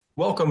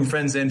Welcome,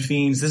 friends and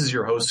fiends. This is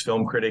your host,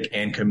 film critic,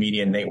 and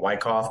comedian Nate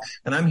Wyckoff,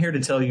 and I'm here to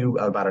tell you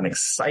about an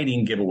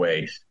exciting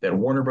giveaway that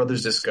Warner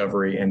Brothers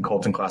Discovery and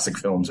Colton Classic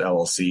Films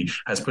LLC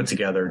has put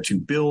together to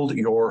build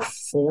your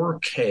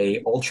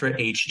 4K Ultra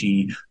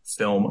HD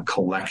film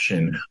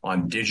collection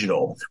on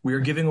digital. We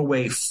are giving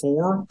away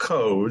 4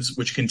 codes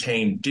which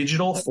contain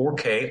digital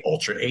 4K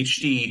Ultra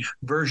HD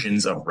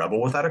versions of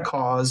Rebel Without a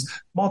Cause,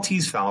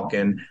 Maltese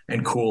Falcon,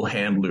 and Cool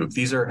Hand Luke.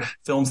 These are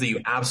films that you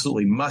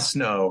absolutely must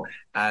know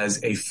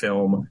as a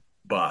film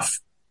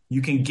buff.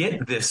 You can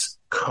get this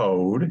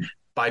code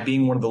by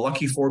being one of the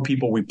lucky 4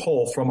 people we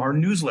pull from our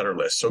newsletter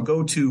list. So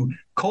go to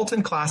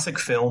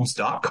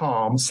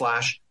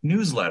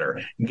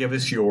coltonclassicfilms.com/newsletter and give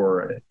us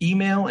your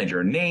email and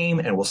your name,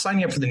 and we'll sign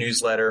you up for the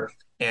newsletter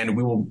and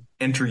we will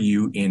enter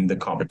you in the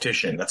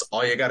competition. That's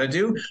all you got to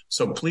do.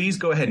 So please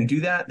go ahead and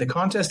do that. The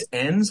contest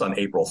ends on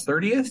April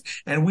 30th,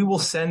 and we will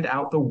send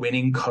out the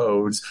winning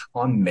codes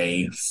on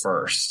May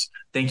 1st.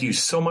 Thank you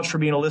so much for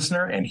being a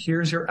listener, and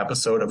here's your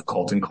episode of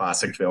Colton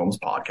Classic Films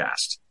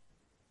Podcast.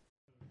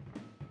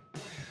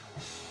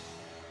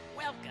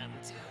 Welcome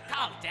to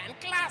Colton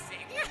Classic.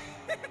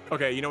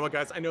 Okay, you know what,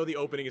 guys? I know the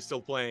opening is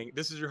still playing.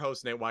 This is your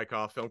host, Nate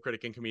Wyckoff, film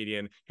critic and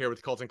comedian, here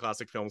with Colton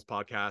Classic Films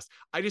Podcast.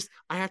 I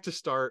have to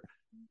start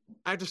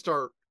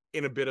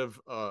in a bit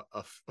of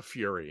a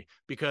fury,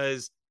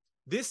 because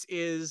this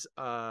is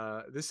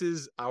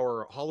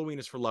our Halloween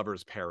is for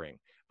Lovers pairing,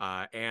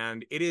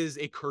 and it is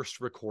a cursed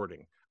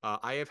recording.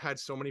 I have had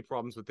so many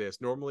problems with this.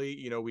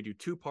 Normally, we do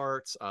 2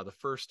 parts, the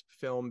first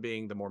film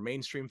being the more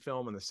mainstream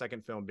film and the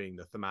second film being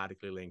the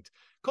thematically linked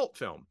cult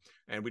film,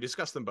 and we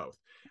discuss them both.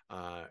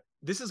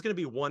 This is going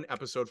to be 1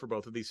 episode for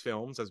both of these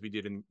films, as we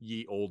did in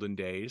ye olden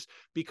days,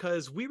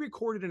 because we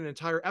recorded an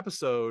entire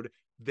episode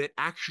that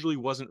actually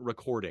wasn't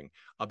recording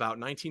about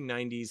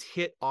 1990s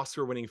hit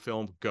Oscar-winning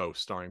film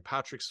Ghost, starring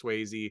Patrick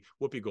Swayze,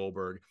 Whoopi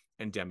Goldberg,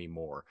 and Demi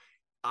Moore.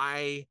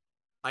 I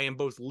am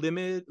both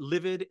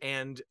livid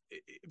and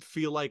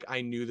feel like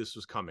I knew this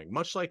was coming.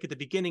 Much like at the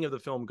beginning of the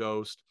film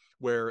Ghost,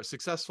 where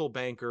successful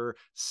banker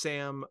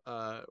Sam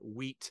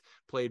Wheat,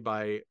 played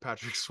by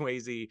Patrick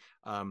Swayze,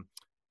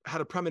 had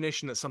a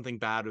premonition that something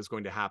bad was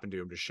going to happen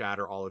to him to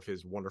shatter all of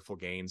his wonderful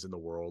gains in the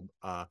world.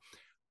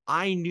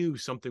 I knew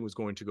something was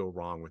going to go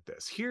wrong with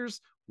this.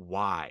 Here's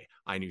why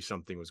I knew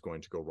something was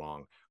going to go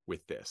wrong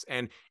with this.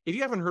 And if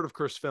you haven't heard of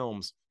cursed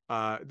films,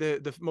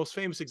 the most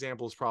famous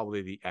example is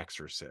probably The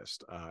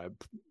Exorcist.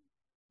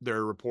 There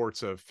are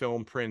reports of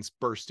film prints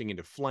bursting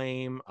into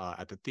flame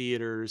at the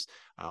theaters,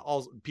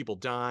 all people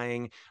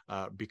dying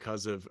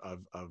because of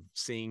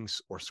seeing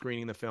or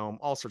screening the film,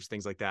 all sorts of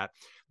things like that.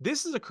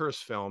 This is a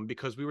cursed film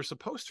because we were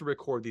supposed to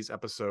record these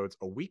episodes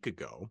a week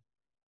ago,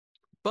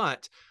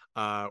 but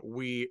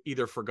we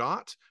either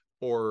forgot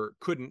or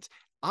couldn't.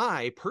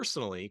 I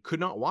personally could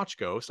not watch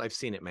Ghost. I've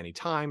seen it many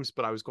times,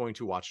 but I was going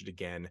to watch it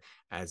again,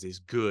 as is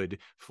good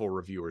for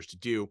reviewers to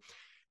do.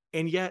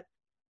 And yet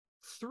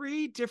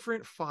 3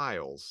 different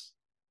files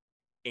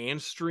and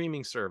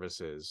streaming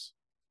services,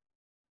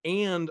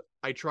 and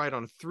I tried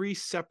on 3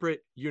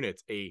 separate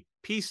units: a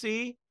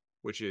PC,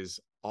 which is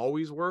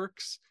always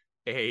works,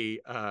 a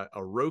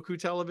Roku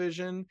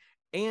television,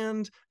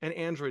 and an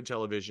Android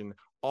television.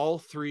 All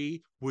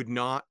 3 would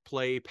not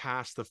play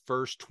past the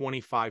first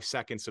 25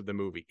 seconds of the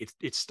movie.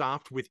 It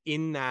stopped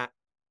within that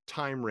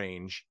time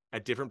range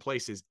at different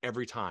places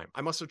every time. I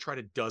must have tried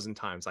a dozen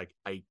times. I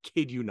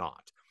kid you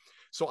not.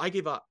 So I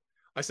gave up.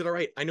 I said, all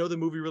right, I know the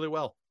movie really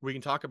well. We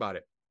can talk about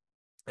it.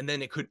 And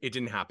then it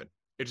didn't happen.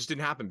 It just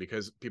didn't happen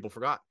because people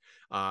forgot.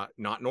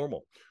 Not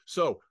normal.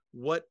 So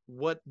what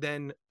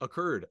then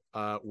occurred?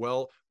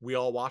 Well, we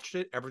all watched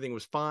it. Everything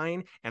was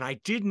fine. And I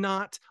did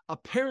not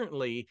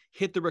apparently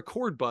hit the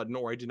record button,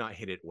 or I did not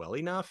hit it well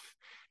enough.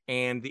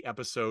 And the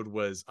episode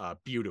was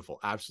beautiful.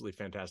 Absolutely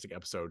fantastic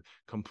episode.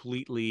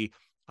 Completely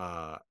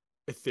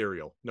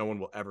ethereal. No one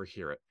will ever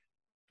hear it.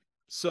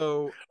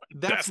 So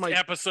that's best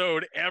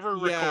episode ever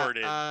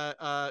recorded.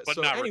 But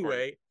so anyway,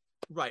 recorded.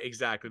 Right,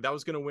 exactly. That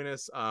was going to win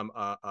us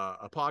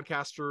a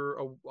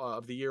podcaster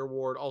of the year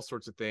award, all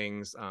sorts of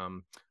things,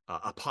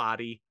 a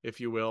potty, if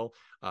you will.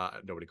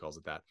 Nobody calls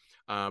it that.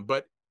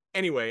 But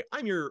anyway,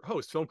 I'm your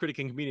host, film critic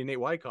and comedian Nate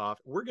Wyckoff.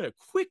 We're going to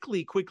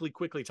quickly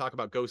talk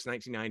about Ghost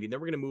 1990. And then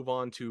we're going to move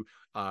on to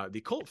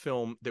the cult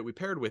film that we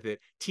paired with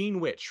it,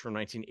 Teen Witch from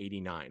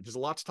 1989. There's a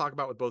lot to talk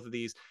about with both of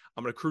these.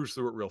 I'm going to cruise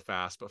through it real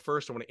fast. But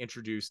first, I want to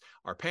introduce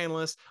our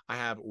panelists. I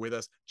have with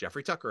us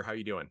Jeffrey Tucker. How are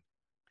you doing?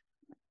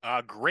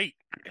 Great.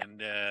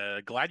 And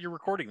glad you're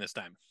recording this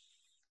time.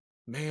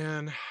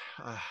 Man,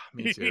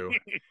 me too.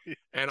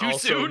 And too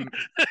also, soon?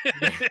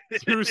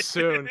 Too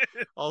soon.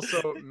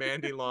 Also,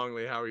 Mandy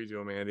Longley. How are you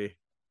doing, Mandy?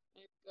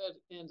 Good,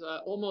 and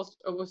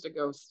almost a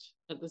ghost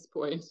at this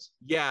point.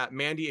 Yeah,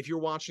 Mandy, if you're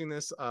watching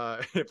this,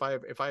 if I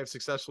have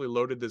successfully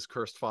loaded this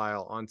cursed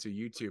file onto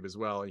YouTube as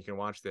well, you can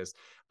watch this.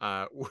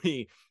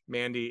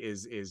 Mandy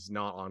is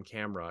not on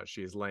camera.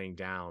 She is laying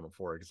down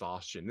for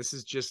exhaustion. This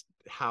is just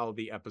how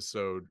the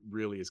episode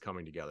really is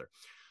coming together.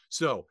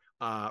 So,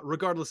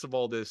 regardless of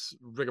all this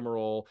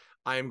rigmarole,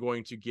 I am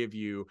going to give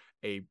you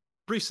a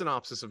brief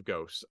synopsis of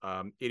Ghost.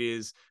 It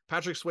is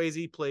Patrick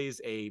Swayze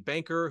plays a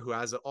banker who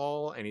has it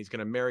all, and he's going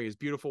to marry his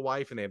beautiful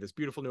wife, and they have this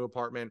beautiful new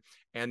apartment,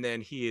 and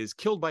then he is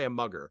killed by a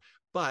mugger.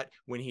 But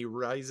when he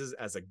rises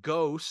as a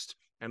ghost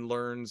and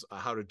learns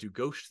how to do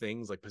ghost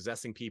things like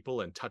possessing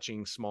people and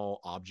touching small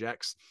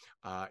objects,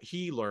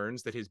 he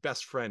learns that his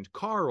best friend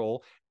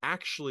Carl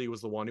actually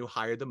was the one who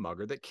hired the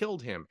mugger that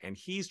killed him, and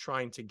he's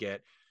trying to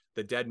get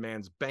the dead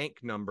man's bank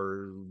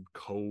number,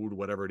 code,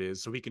 whatever it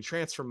is, so he can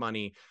transfer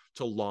money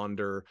to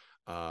launder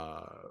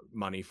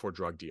money for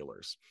drug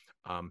dealers.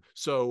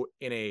 So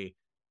in a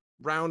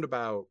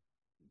roundabout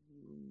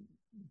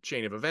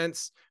chain of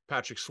events,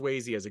 Patrick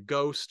Swayze as a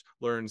ghost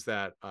learns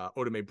that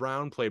Oda Mae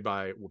Brown, played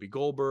by Whoopi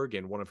Goldberg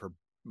in one of her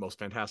most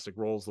fantastic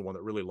roles, the one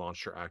that really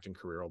launched her acting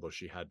career, although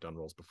she had done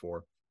roles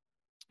before,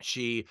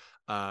 she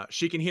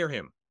can hear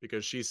him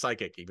because she's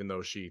psychic, even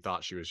though she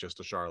thought she was just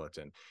a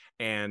charlatan.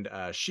 And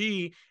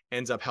she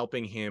ends up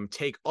helping him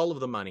take all of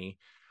the money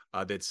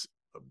that's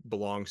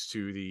belongs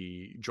to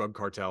the drug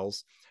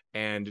cartels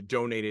and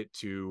donate it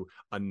to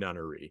a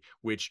nunnery,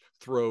 which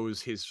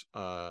throws his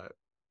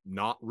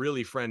not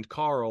really friend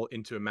Carl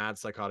into a mad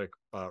psychotic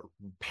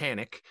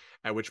panic,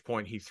 at which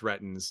point he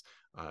threatens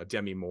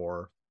Demi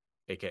Moore,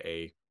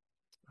 aka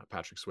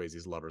Patrick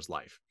Swayze's lover's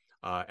life.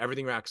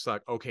 Everything racks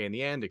up okay in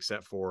the end,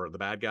 except for the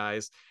bad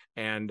guys.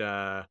 And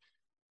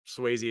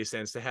Swayze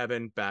ascends to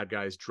heaven. Bad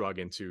guys drug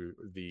into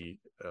the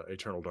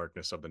eternal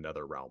darkness of the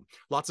nether realm.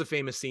 Lots of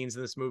famous scenes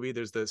in this movie.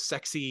 There's the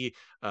sexy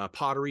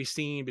pottery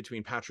scene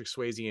between Patrick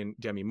Swayze and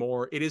Demi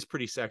Moore. It is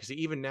pretty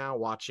sexy. Even now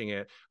watching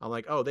it, I'm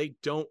like, oh, they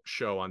don't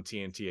show on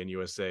TNT and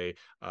USA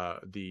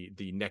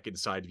the naked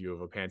side view of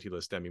a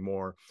pantyless Demi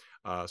Moore.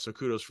 So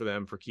kudos for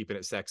them for keeping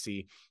it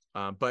sexy.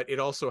 But it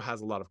also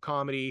has a lot of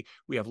comedy.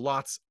 We have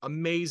lots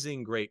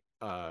amazing, great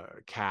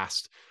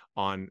cast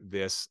on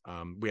this.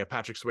 We have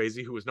Patrick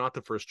Swayze, who was not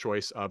the first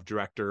choice of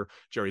director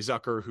Jerry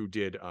Zucker, who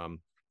did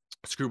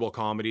screwball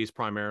comedies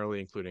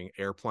primarily, including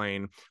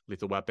Airplane,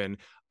 Lethal Weapon.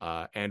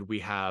 And we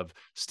have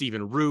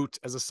Stephen Root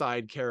as a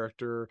side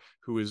character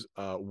who is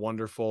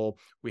wonderful.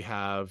 We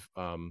have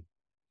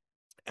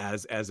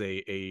as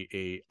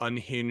a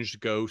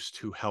unhinged ghost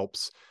who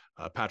helps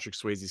Patrick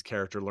Swayze's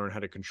character learn how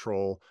to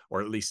control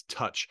or at least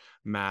touch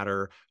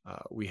matter.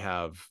 We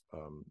have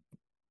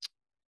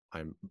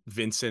I'm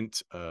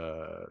Vincent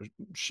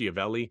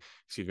Schiavelli.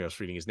 Excuse me, I was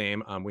reading his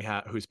name. We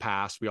have who's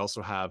passed. We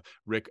also have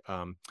Rick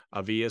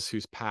Avias,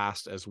 who's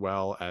passed, as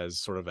well as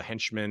sort of a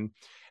henchman.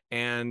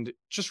 And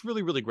just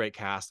really, really great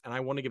cast. And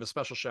I want to give a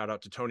special shout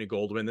out to Tony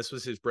Goldwyn. This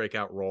was his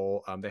breakout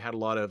role. They had a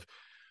lot of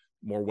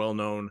more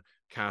well-known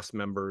cast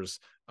members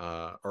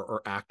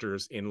or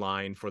actors in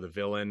line for the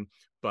villain,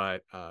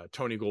 but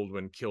Tony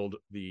Goldwyn killed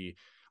the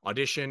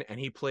audition, and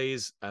he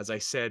plays, as I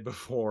said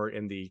before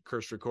in the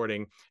cursed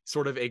recording,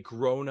 sort of a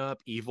grown-up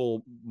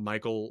evil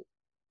Michael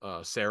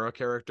Cera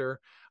character.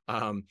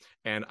 And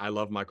I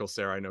love Michael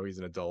Cera. I know he's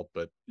an adult,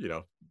 but you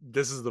know,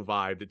 this is the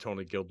vibe that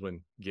Tony Goldwyn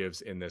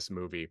gives in this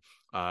movie.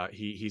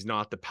 He's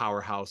not the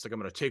powerhouse, like I'm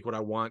going to take what I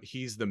want.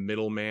 He's the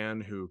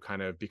middleman who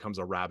kind of becomes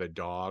a rabid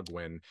dog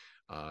when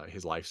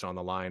his life's on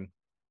the line.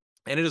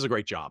 And it is a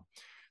great job.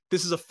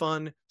 This is a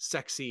fun,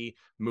 sexy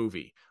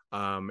movie.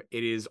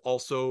 It is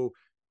also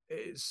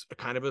is a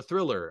kind of a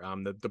thriller.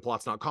 The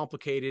plot's not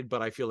complicated,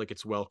 but I feel like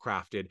it's well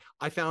crafted.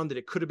 I found that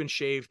it could have been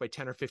shaved by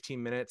 10 or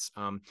 15 minutes.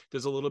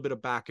 There's a little bit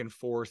of back and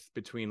forth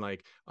between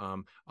like,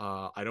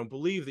 I don't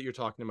believe that you're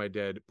talking to my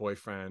dead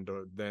boyfriend,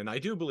 or then I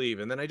do believe,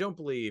 and then I don't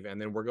believe, and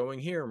then we're going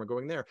here and we're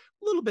going there.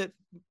 A little bit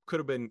could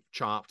have been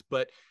chopped,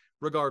 but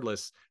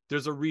regardless,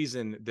 there's a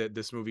reason that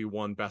this movie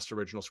won Best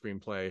Original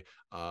Screenplay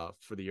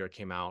for the year it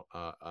came out,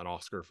 an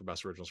Oscar for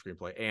Best Original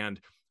Screenplay, and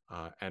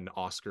an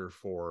Oscar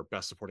for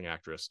Best Supporting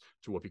Actress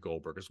to Whoopi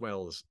Goldberg, as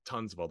well as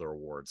tons of other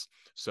awards.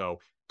 So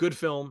good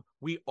film.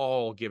 We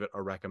all give it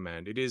a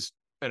recommend. It is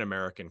an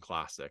American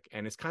classic,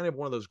 and it's kind of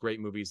one of those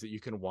great movies that you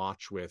can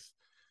watch with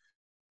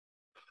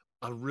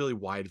a really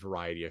wide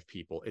variety of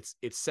people. It's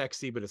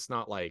sexy, but it's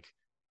not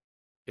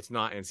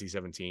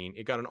NC-17.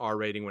 It got an R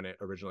rating when it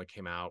originally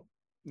came out.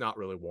 Not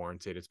really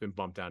warranted. It's been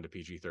bumped down to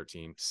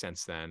PG-13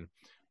 since then.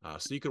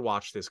 So you could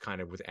watch this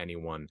kind of with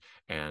anyone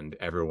and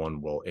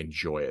everyone will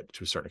enjoy it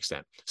to a certain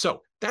extent.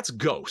 So that's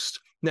Ghost.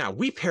 Now,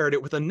 we paired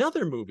it with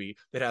another movie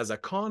that has a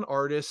con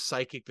artist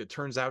psychic that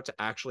turns out to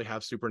actually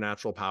have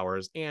supernatural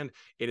powers, and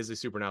it is a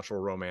supernatural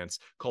romance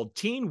called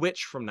Teen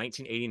Witch from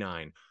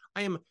 1989.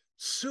 I am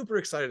super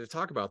excited to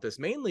talk about this,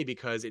 mainly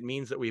because it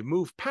means that we've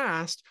moved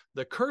past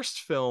the cursed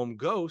film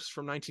Ghost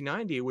from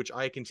 1990, which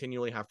I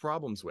continually have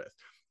problems with.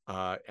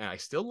 And I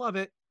still love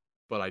it,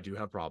 but I do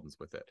have problems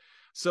with it.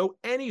 So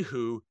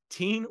anywho,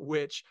 Teen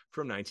Witch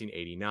from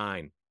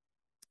 1989.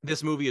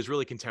 This movie is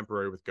really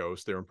contemporary with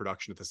Ghost. They're in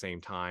production at the same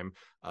time,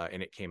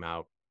 and it came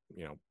out,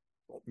 you know,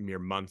 mere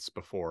months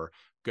before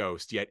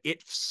Ghost, yet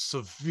it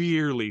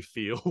severely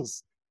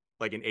feels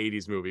like an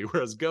 80s movie,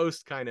 whereas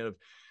Ghost kind of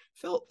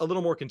felt a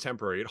little more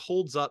contemporary. It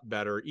holds up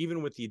better,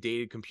 even with the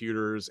dated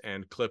computers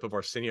and clip of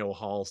Arsenio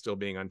Hall still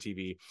being on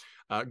TV.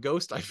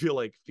 Ghost, I feel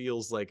like,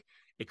 feels like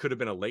It could have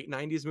been a late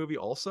 90s movie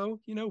also.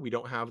 You know, we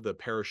don't have the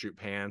parachute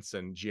pants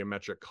and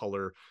geometric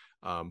color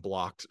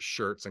blocked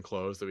shirts and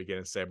clothes that we get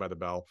in Saved by the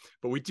Bell,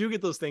 but we do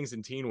get those things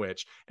in Teen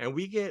Witch, and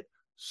we get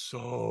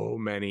so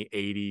many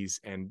 80s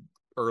and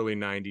early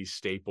 90s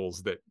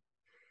staples that,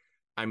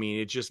 I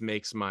mean, it just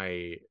makes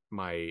my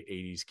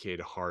 80s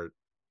kid heart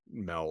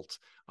melt.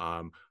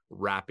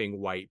 Rapping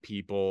white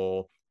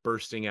people,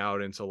 bursting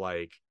out into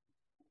like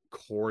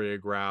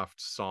choreographed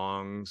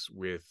songs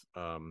with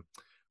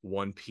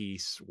one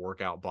piece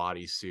workout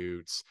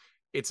bodysuits.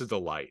 It's a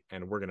delight,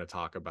 and we're going to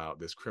talk about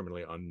this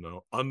criminally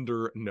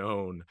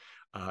underknown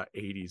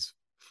 80s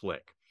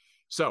flick.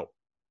 So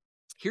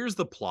here's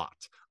the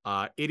plot.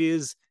 It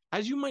is,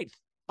 as you might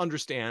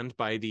understand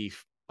by the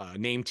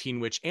name Teen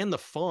Witch and the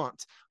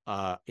font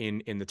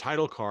in the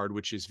title card,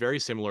 which is very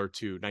similar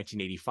to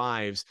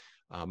 1985's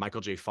Michael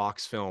J.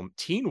 Fox film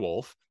Teen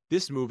Wolf.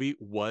 This movie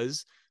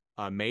was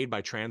made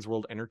by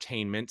Transworld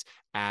Entertainment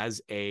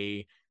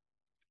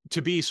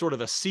to be sort of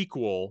a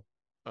sequel,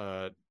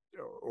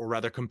 or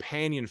rather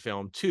companion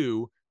film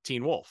to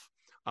Teen Wolf.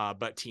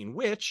 But Teen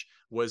Witch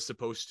was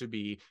supposed to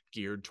be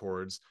geared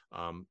towards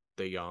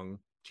the young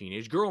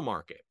teenage girl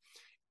market.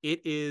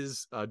 It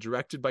is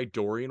directed by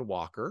Dorian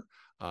Walker.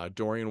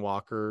 Dorian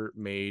Walker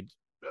made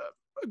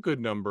a good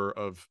number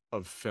of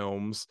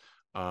films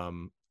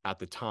at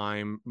the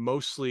time,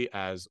 mostly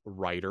as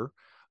writer,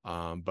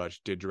 but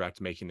did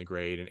direct Making the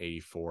Grade in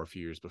 '84, a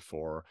few years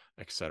before,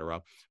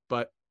 etc.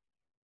 But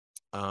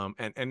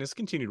and has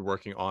continued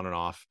working on and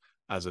off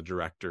as a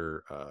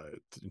director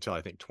until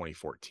I think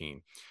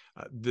 2014.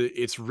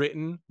 It's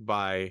written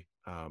by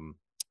I'm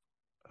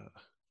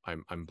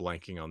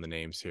blanking on the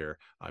names here.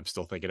 I'm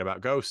still thinking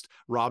about Ghost.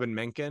 Robin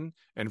Menken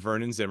and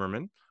Vernon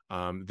Zimmerman.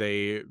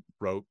 They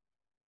wrote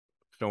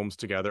films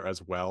together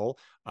as well.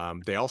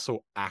 They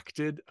also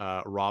acted.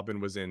 Robin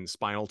was in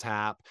Spinal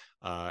Tap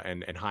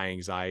and High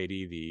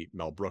Anxiety, the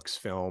Mel Brooks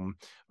film.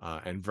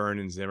 And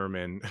Vernon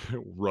Zimmerman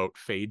wrote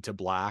Fade to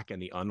Black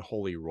and The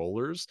Unholy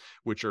Rollers,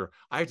 which are,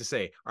 I have to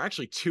say, are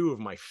actually two of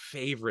my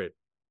favorite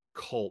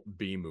cult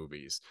B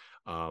movies.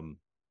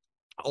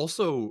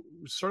 Also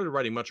started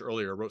writing much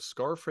earlier, wrote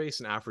Scarface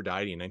and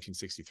Aphrodite in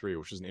 1963,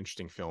 which is an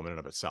interesting film in and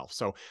of itself.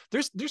 So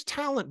there's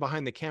talent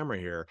behind the camera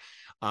here.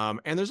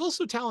 And there's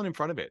also talent in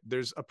front of it.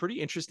 There's a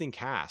pretty interesting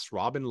cast.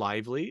 Robin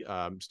Lively,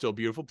 still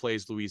beautiful,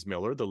 plays Louise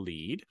Miller, the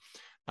lead.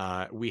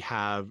 We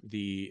have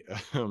the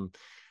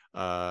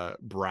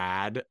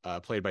Brad,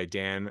 played by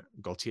Dan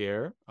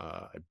Gaultier.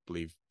 I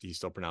believe he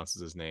still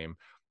pronounces his name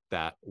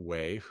that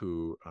way,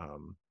 who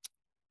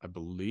I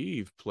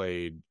believe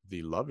played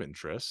the love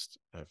interest,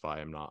 if I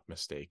am not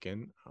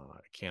mistaken.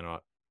 I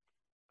cannot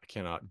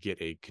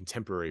get a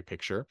contemporary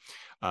picture.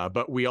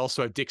 But we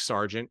also have Dick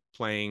Sargent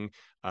playing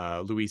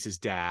Louise's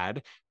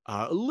dad,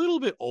 a little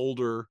bit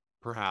older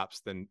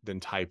perhaps than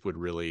type would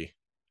really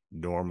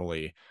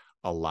normally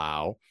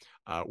allow.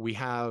 We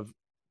have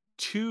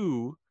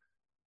two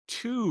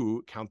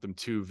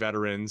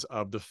veterans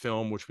of the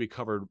film, which we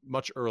covered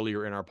much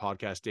earlier in our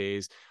podcast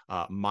days.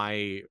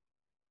 My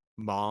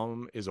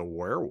Mom is a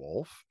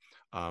Werewolf.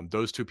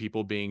 Those two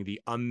people being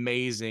the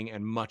amazing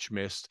and much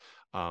missed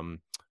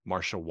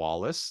Marcia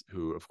Wallace,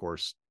 who, of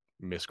course,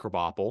 Miss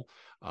Krabappel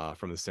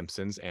from The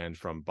Simpsons and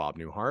from Bob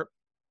Newhart,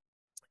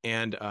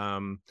 and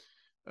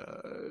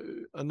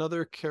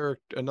another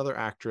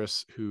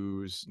actress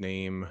whose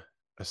name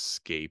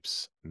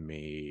escapes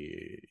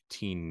me.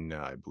 Tina,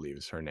 I believe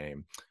is her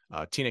name.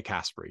 Tina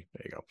Caspery.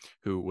 There you go.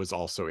 Who was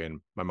also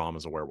in My Mom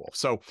is a Werewolf.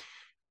 So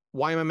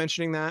why am I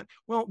mentioning that?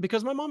 Well,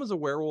 because My Mom is a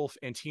Werewolf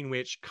and Teen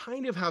Witch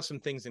kind of have some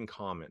things in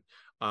common.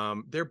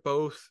 They're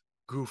both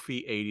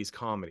goofy 80s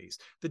comedies.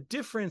 The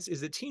difference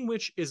is that Teen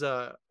Witch is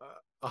a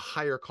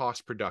higher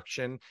cost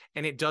production,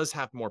 and it does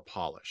have more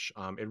polish.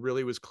 It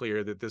really was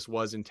clear that this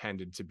was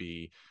intended to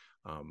be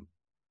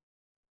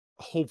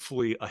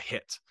hopefully a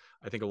hit.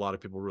 I think a lot of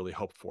people really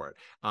hoped for it.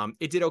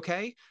 It did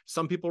okay.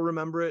 Some people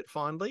remember it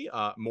fondly.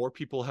 More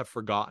people have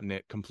forgotten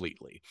it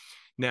completely.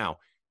 Now,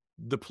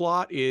 the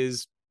plot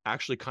is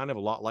actually kind of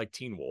a lot like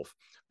Teen Wolf,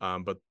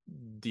 but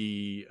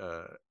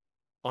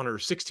on her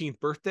 16th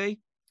birthday,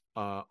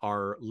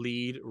 our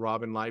lead,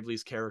 Robin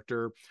Lively's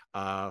character,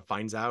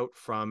 finds out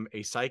from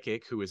a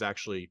psychic who is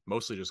actually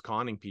mostly just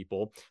conning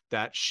people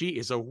that she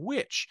is a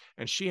witch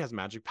and she has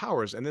magic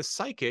powers, and this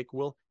psychic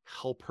will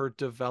help her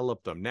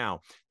develop them.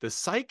 Now, the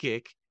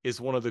psychic is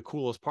one of the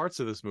coolest parts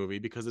of this movie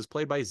because it's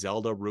played by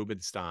Zelda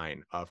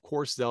Rubinstein. Of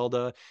course,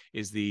 Zelda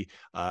is the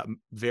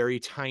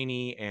very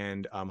tiny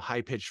and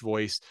high-pitched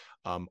voice,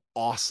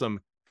 awesome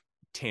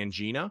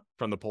Tangina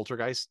from the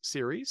Poltergeist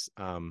series,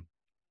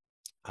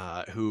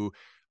 who,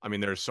 I mean,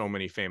 there are so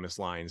many famous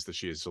lines that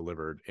she has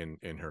delivered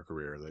in her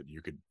career that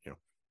you could,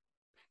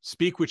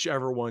 speak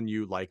whichever one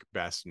you like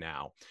best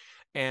now.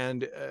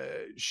 And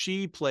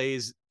she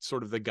plays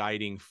sort of the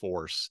guiding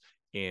force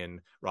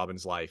in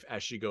Robin's life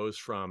as she goes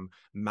from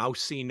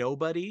mousy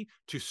nobody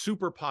to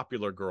super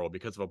popular girl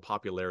because of a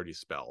popularity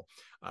spell.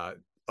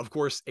 Of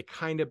course, it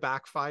kind of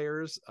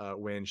backfires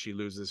when she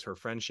loses her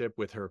friendship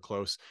with her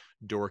close,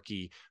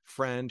 dorky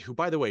friend, who,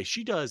 by the way,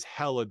 she does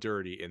hella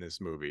dirty in this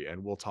movie,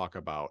 and we'll talk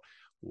about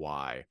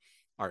why,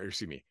 or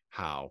excuse me,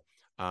 how.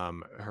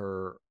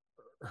 Her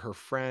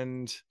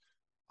friend,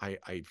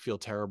 I feel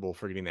terrible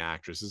forgetting the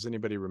actress. Does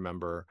anybody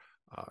remember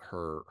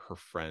her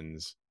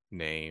friend's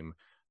name?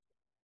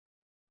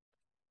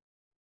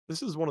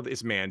 This is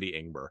it's Mandy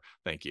Ingber.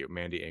 Thank you,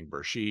 Mandy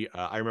Ingber. She,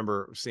 I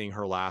remember seeing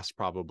her last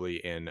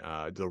probably in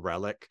The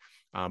Relic,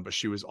 but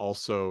she was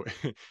also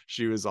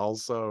she was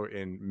also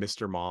in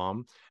Mr.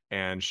 Mom,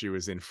 and she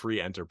was in Free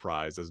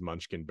Enterprise as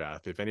Munchkin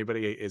Beth. If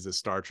anybody is a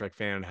Star Trek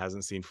fan and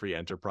hasn't seen Free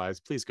Enterprise,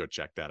 please go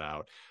check that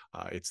out.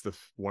 It's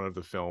one of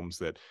the films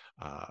that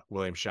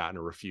William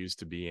Shatner refused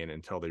to be in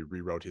until they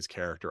rewrote his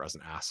character as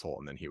an asshole,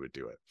 and then he would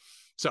do it.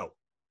 So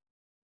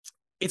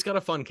it's got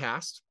a fun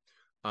cast.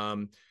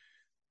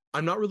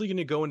 I'm not really going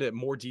to go into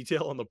more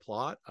detail on the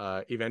plot.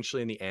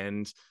 Eventually, in the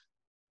end,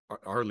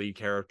 our lead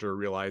character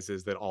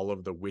realizes that all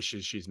of the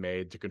wishes she's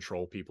made to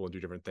control people and do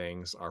different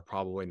things are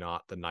probably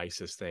not the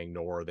nicest thing,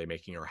 nor are they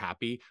making her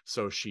happy.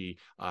 So she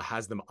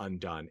has them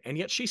undone. And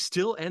yet she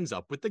still ends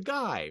up with the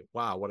guy.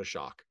 Wow, what a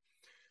shock.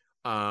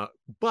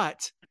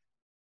 But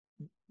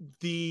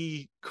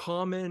the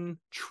common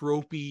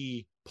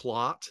tropey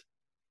plot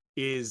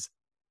is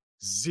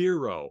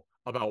zero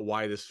about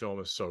why this film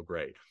is so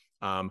great.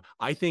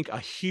 I think a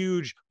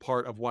huge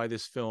part of why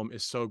this film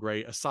is so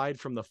great, aside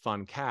from the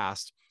fun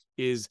cast,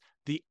 is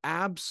the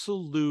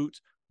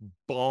absolute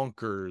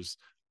bonkers,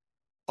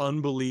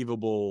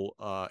 unbelievable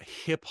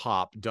hip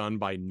hop done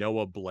by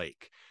Noah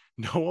Blake.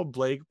 Noah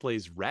Blake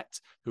plays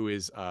Rhett, who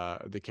is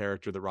the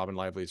character that Robin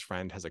Lively's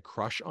friend has a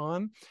crush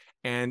on.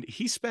 And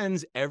he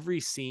spends every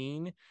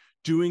scene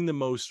doing the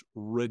most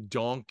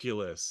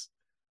redonkulous,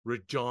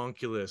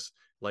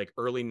 like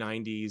early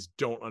 90s,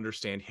 don't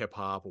understand hip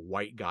hop,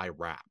 white guy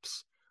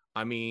raps.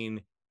 I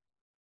mean,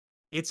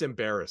 it's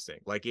embarrassing.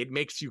 Like, it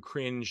makes you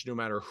cringe no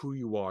matter who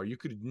you are. You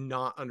could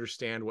not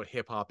understand what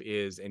hip hop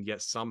is, and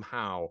yet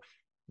somehow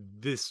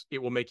it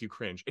will make you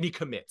cringe. And he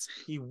commits.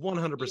 He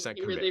 100%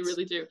 commits. They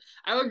really do.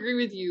 I would agree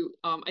with you.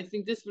 I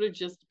think this would have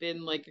just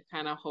been like a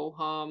kind of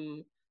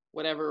ho-hum,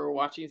 whatever, or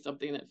watching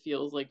something that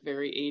feels like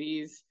very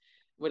 80s,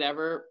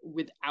 whatever,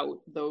 without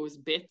those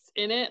bits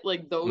in it.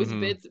 Like, those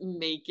bits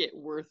make it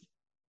worth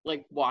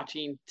like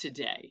watching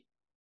today,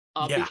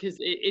 because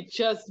it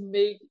just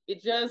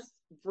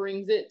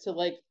brings it to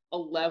like a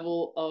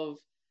level of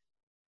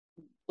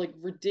like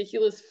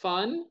ridiculous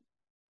fun.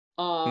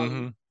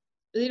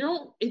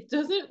 It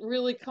doesn't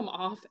really come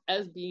off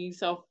as being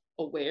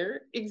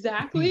self-aware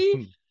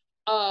exactly.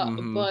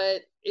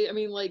 But I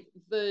mean, like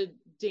the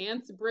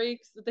dance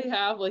breaks that they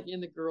have like in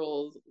the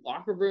girls'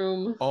 locker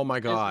room. Oh my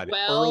God. As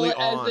well early as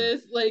on.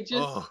 this, like,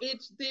 just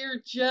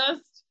they're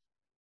just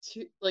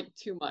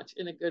too much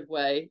in a good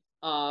way.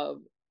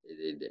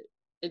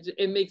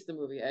 It makes the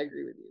movie. I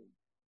agree with you.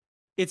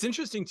 It's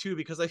interesting too,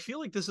 because I feel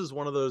like this is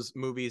one of those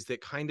movies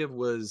that kind of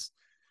was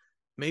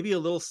maybe a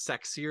little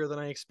sexier than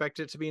I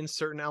expected it to be in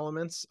certain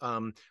elements.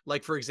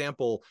 Like, for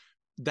example,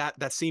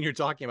 that scene you're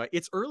talking about,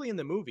 it's early in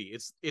the movie.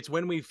 It's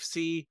when we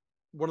see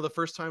one of the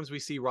first times we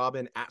see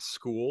Robin at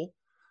school.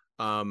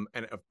 And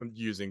I'm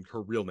using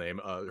her real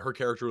name, her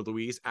character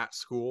Louise at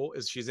school,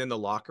 is she's in the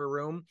locker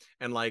room,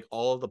 and like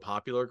all of the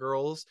popular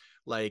girls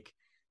like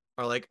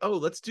are like, oh,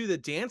 let's do the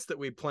dance that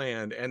we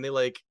planned, and they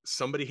like,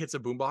 somebody hits a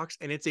boombox,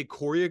 and it's a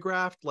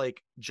choreographed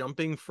like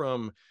jumping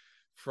from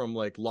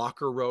like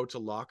locker row to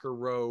locker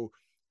row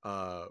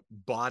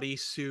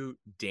bodysuit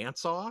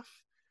dance off,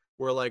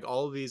 where like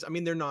all of these, I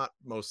mean, they're not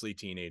mostly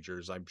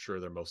teenagers, I'm sure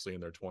they're mostly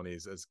in their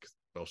 20s, as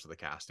most of the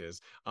cast is,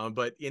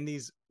 but in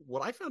these,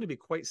 what I found to be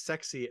quite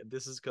sexy,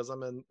 this is because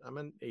I'm an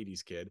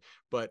 80s kid,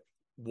 but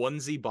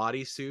onesie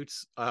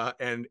bodysuits,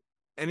 and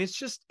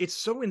it's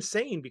so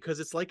insane because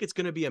it's like it's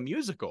going to be a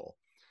musical,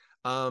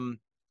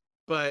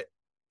 but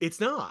it's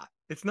not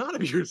a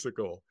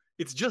musical.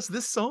 It's just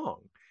this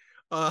song,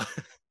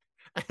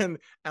 and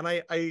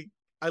I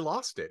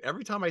lost it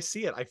every time I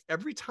see it.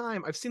 Every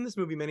time I've seen this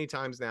movie many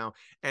times now,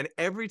 and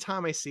every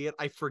time I see it,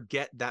 I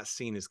forget that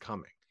scene is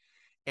coming,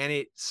 and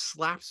it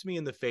slaps me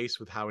in the face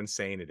with how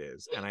insane it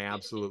is, and I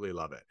absolutely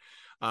love it.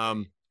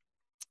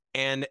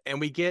 And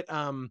we get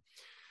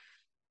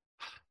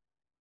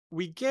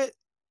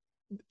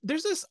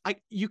there's this, I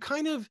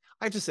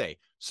have to say,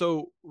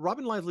 so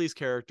Robin Lively's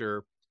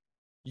character,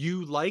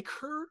 you like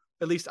her,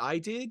 at least I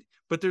did,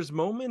 but there's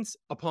moments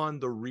upon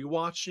the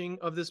rewatching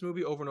of this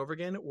movie over and over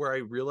again where I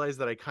realized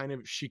that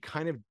she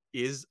kind of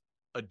is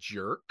a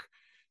jerk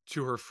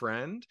to her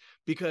friend,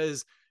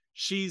 because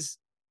she's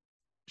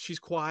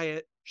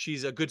quiet,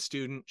 she's a good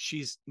student,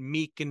 she's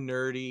meek and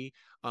nerdy.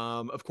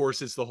 Of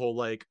course, it's the whole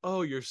like,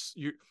 oh,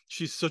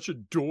 she's such a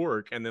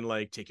dork, and then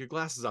like, take your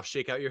glasses off,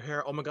 shake out your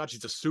hair, oh my god,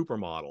 she's a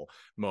supermodel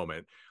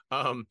moment.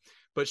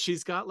 But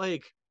she's got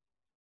like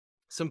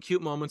some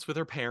cute moments with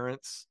her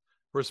parents.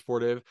 who are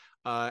supportive.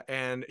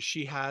 And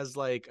she has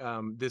like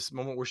this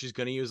moment where she's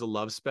going to use a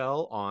love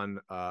spell on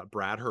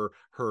Brad, her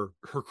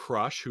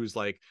crush, who's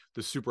like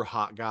the super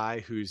hot guy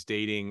who's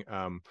dating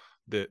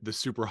the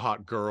super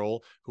hot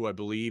girl who I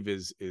believe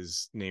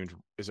is named,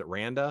 is it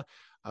Randa?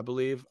 I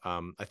believe.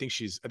 I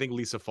think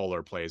Lisa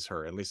Fuller plays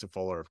her, and Lisa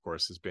Fuller, of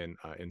course, has been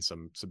in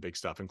some big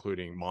stuff,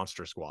 including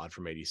Monster Squad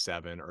from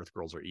 '87, Earth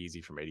Girls Are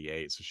Easy from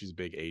 '88. So she's a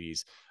big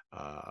 '80s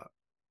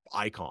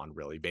icon,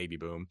 really, baby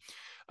boom.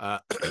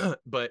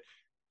 But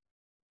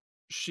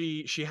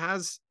she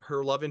has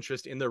her love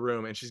interest in the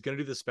room, and she's going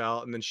to do the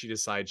spell, and then she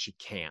decides she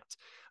can't.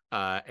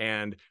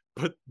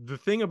 But the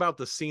thing about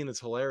the scene that's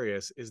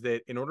hilarious is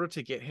that in order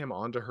to get him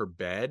onto her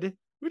bed,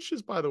 which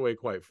is, by the way,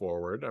 quite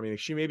forward. I mean,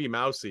 she may be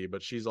mousy,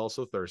 but she's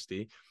also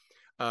thirsty.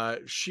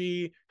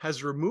 She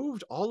has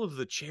removed all of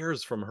the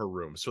chairs from her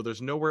room, so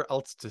there's nowhere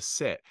else to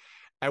sit.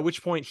 At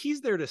which point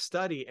he's there to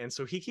study, and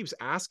so he keeps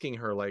asking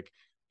her, like,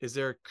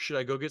 should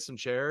I go get some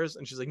chairs?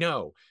 And she's like,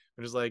 no.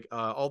 And he's like,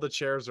 all the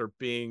chairs are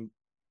being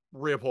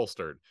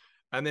reupholstered.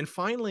 And then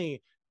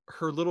finally,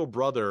 her little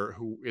brother,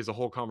 who is a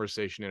whole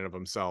conversation in of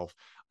himself,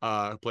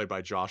 played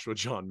by Joshua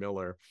John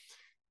Miller,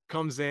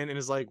 comes in and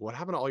is like, what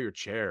happened to all your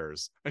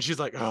chairs? And she's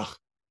like, ugh.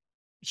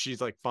 She's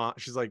like,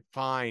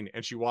 fine.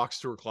 And she walks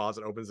to her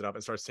closet, opens it up,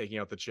 and starts taking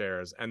out the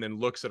chairs, and then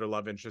looks at her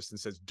love interest and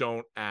says,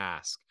 don't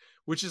ask,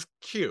 which is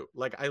cute.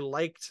 Like, I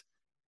liked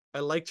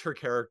her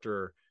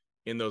character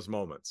in those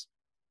moments.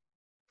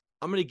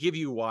 I'm going to give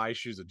you why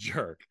she's a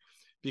jerk,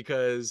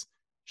 because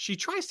she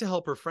tries to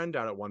help her friend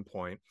out at one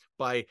point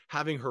by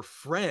having her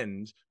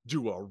friend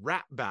do a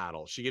rap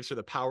battle. She gives her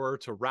the power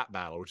to rap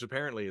battle, which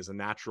apparently is a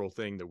natural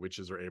thing that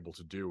witches are able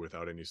to do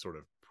without any sort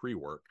of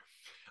pre-work.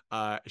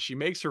 She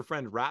makes her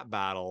friend rap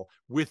battle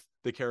with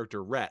the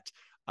character Rhett,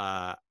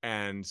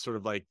 and sort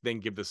of like then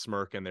give the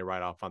smirk, and they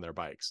ride off on their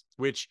bikes,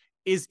 which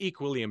is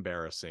equally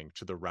embarrassing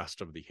to the rest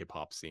of the hip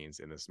hop scenes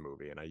in this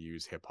movie. And I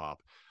use hip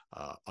hop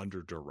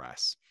under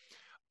duress.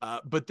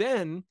 But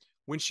then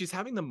when she's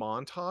having the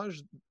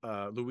montage,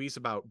 Louise,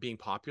 about being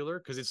popular,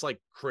 because it's like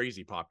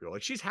crazy popular,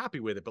 like she's happy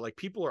with it, but like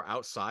people are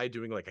outside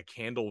doing like a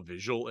candle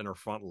visual in her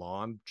front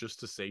lawn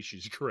just to say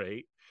she's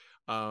great.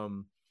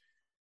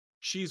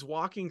 She's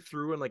walking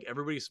through and like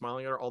everybody's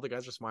smiling at her, all the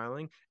guys are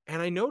smiling.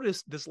 And I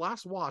noticed this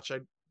last watch,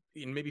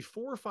 in maybe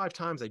 4 or 5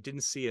 times, I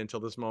didn't see it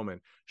until this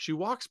moment. She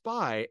walks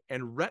by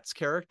and Rhett's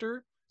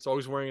character is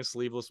always wearing a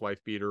sleeveless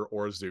wife beater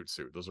or a zoot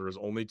suit. Those are his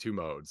only 2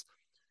 modes.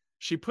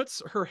 She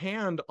puts her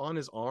hand on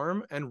his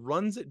arm and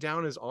runs it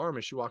down his arm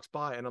as she walks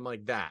by. And I'm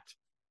like,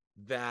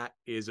 that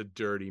is a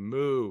dirty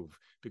move,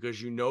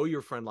 because you know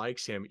your friend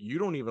likes him. You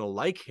don't even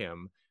like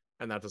him,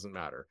 and that doesn't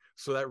matter.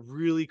 So that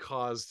really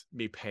caused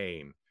me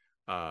pain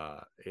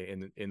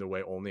in the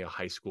way only a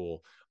high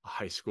school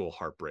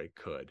heartbreak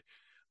could,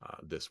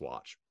 this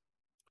watch.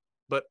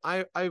 But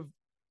I've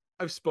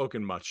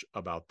spoken much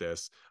about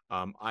this.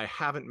 I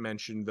haven't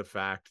mentioned the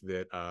fact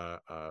that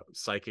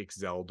Psychic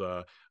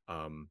Zelda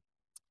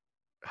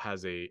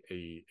has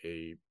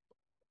a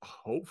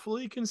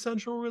hopefully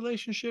consensual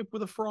relationship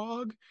with a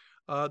frog,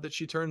 that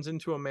she turns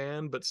into a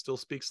man but still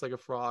speaks like a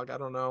frog. I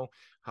don't know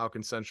how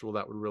consensual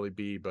that would really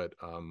be, but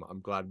I'm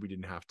glad we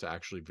didn't have to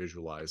actually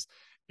visualize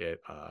it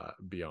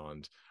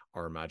beyond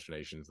our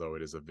imaginations, though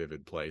it is a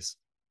vivid place.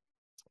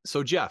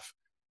 So Jeff,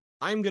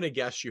 I'm going to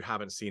guess you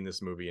haven't seen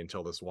this movie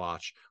until this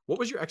watch. What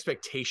was your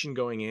expectation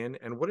going in,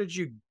 and what did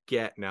you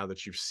get now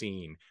that you've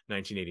seen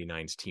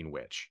 1989's Teen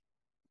Witch?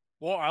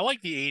 Well, I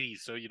like the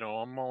 80s, so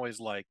I'm always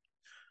like,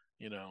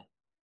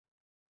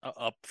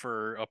 up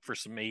for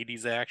some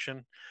 80s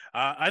action.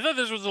 I thought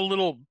this was a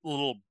little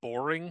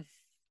boring.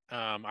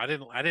 I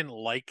didn't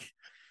like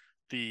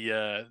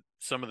the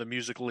some of the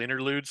musical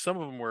interludes. Some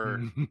of them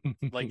were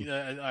like,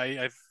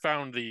 I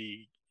found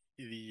the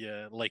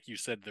like you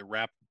said, the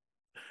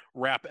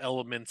rap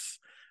elements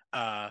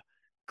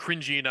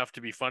cringy enough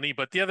to be funny,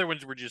 but the other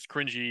ones were just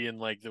cringy and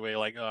like the way,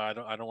 like, oh,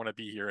 I don't want to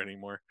be here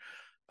anymore.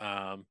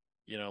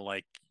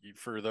 Like,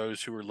 for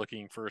those who are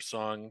looking for a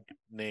song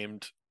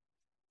named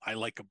I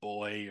Like a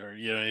Boy, or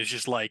it's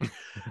just like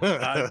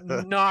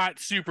not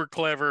super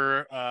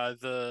clever.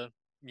 The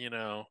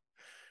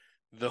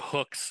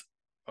hooks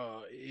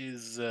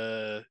is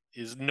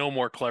no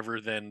more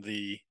clever than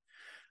the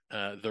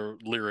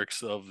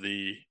lyrics of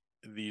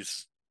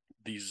these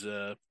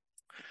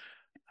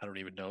I don't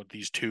even know,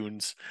 these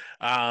tunes.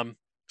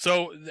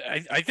 So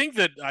I think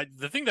that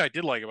the thing that I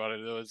did like about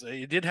it, though, is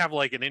it did have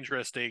like an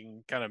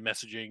interesting kind of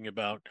messaging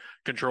about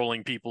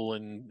controlling people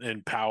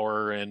and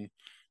power, and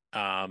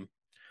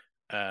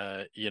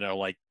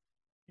like,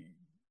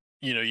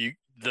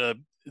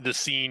 the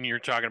scene you're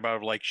talking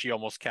about, like she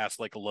almost cast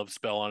like a love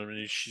spell on him,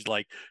 and she's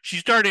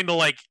starting to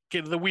like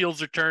the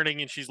wheels are turning,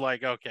 and she's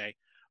like, okay,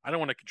 I don't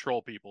want to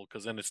control people,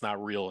 because then it's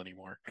not real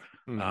anymore.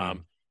 Mm-hmm.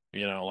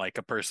 Like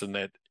a person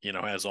that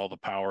has all the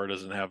power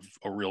doesn't have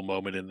a real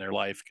moment in their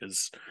life,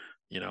 because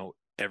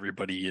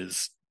everybody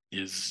is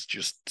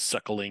just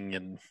suckling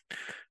and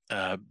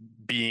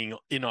being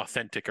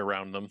inauthentic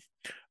around them.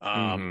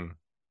 Mm-hmm.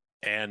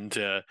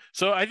 And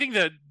so I think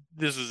that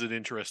this is an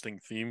interesting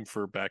theme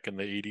for back in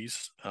the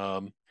 80s.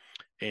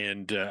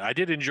 And I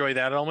did enjoy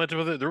that element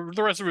of it.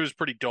 The rest of it was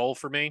pretty dull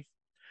for me.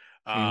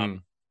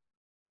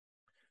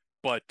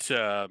 But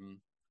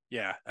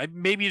yeah,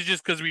 maybe it's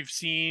just because we've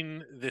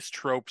seen this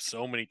trope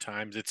so many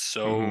times. It's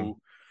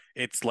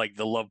like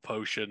the love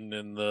potion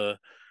and the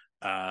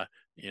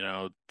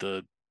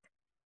the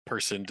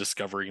person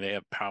discovering they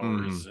have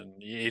powers, and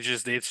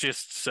it's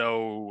just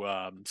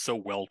so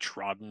well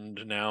trodden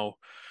now.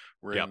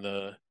 We're in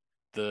the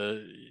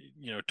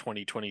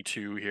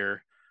 2022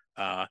 here.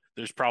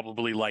 There's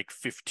probably like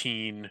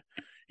 15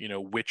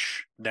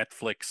 witch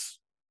Netflix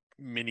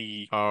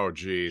mini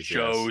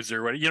shows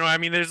or what, I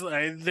mean,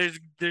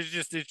 there's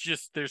just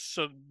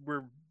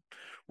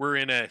we're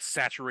in a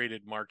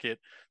saturated market,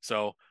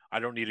 so I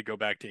don't need to go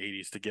back to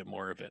 80s to get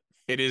more of it.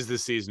 It is the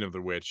season of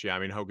the witch. Yeah, I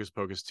mean, Hocus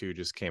Pocus 2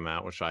 just came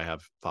out, which I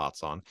have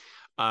thoughts on.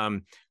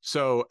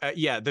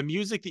 Yeah, the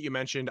music that you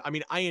mentioned, I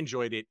mean, I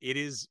enjoyed it. It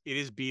is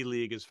B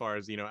League as far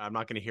as, I'm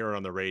not going to hear it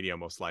on the radio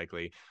most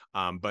likely.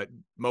 But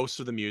most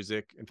of the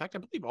music, in fact, I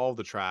believe all of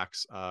the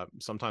tracks,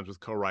 sometimes with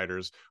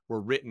co-writers,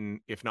 were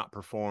written, if not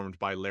performed,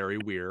 by Larry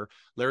Weir.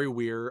 Larry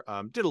Weir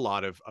did a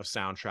lot of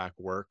soundtrack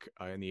work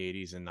in the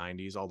 80s and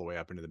 90s, all the way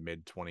up into the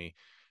mid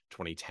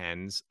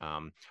 2010s.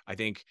 I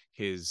think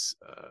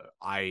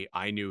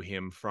I knew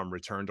him from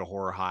Return to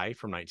Horror High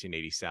from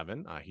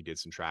 1987. He did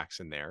some tracks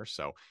in there,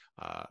 so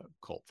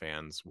cult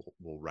fans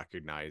will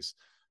recognize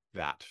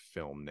that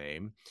film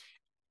name.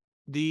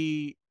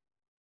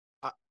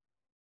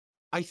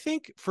 I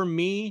think for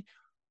me,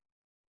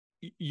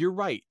 you're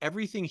right.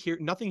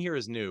 Nothing here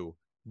is new,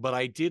 but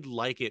I did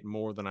like it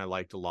more than I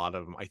liked a lot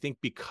of them. I think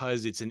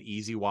because it's an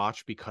easy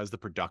watch, because the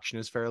production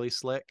is fairly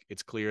slick,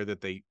 it's clear that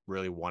they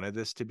really wanted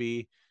this to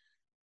be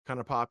kind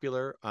of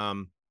popular.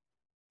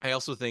 I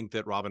also think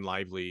that Robin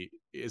Lively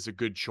is a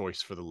good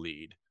choice for the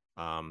lead.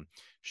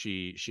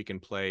 She can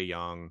play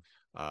young,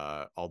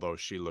 although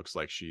she looks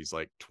like she's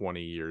like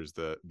 20 years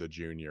the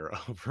junior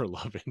of her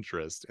love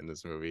interest in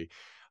this movie.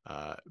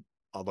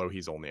 Although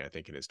he's only, I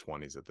think, in his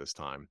 20s at this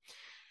time.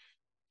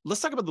 Let's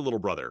talk about the little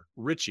brother,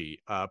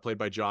 Richie, played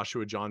by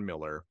Joshua John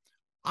Miller.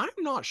 I'm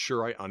not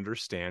sure I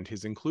understand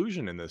his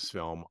inclusion in this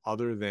film,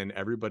 other than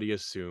everybody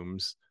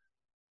assumes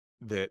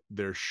that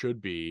there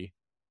should be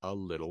a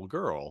little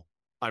girl.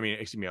 I mean,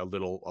 excuse me, a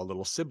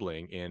little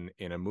sibling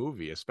in a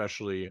movie,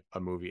 especially a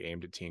movie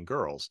aimed at teen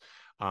girls.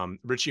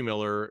 Richie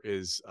Miller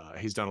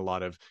he's done a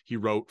lot of, he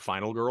wrote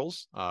Final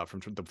Girls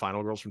from the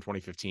Final Girls from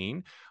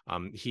 2015.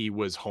 He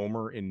was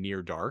Homer in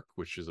Near Dark,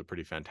 which is a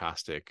pretty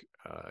fantastic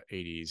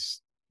 80s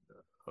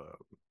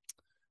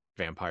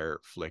vampire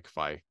flick, if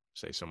I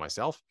say so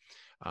myself.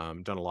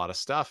 Done a lot of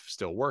stuff,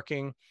 still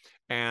working.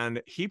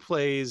 And he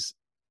plays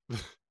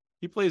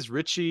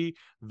Richie,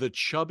 the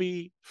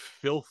chubby,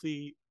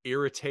 filthy,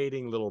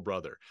 irritating little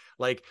brother.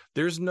 Like,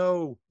 there's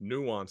no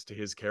nuance to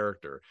his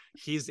character.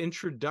 His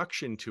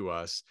introduction to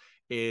us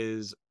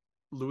is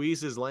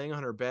Louise is laying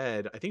on her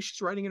bed. I think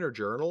she's writing in her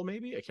journal,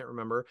 maybe. I can't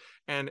remember.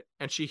 And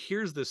she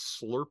hears this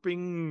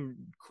slurping,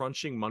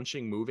 crunching,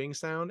 munching, moving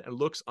sound and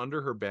looks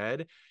under her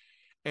bed.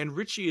 And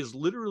Richie is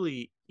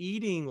literally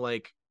eating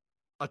like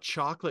a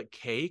chocolate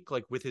cake,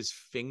 like with his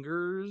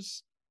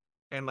fingers,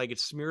 and like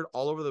it's smeared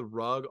all over the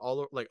rug,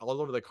 all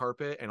over the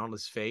carpet and on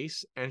his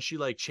face. And she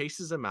like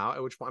chases him out,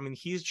 at which point, I mean,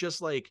 he's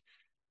just like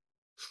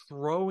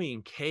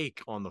throwing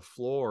cake on the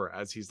floor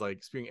as he's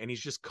like spewing, and he's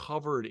just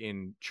covered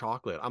in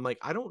chocolate. I'm like,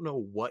 I don't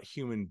know what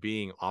human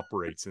being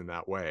operates in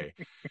that way.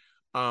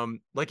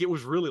 Like, it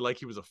was really like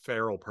he was a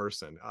feral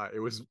person.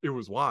 It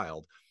was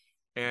wild.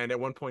 And at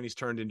one point he's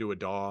turned into a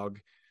dog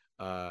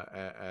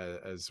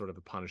as sort of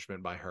a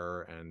punishment by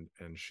her,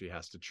 and she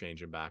has to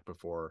change him back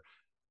before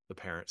the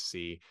parents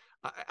see.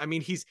 I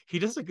mean, he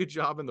does a good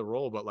job in the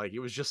role, but like, it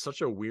was just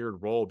such a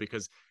weird role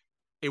because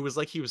it was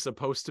like he was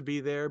supposed to be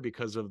there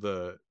because of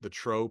the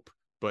trope,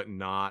 but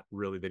not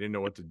really. They didn't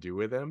know what to do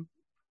with him.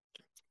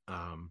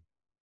 And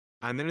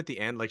then at the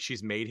end, like,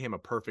 she's made him a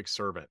perfect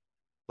servant.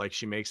 Like,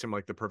 she makes him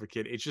like the perfect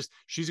kid. It's just,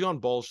 she's gone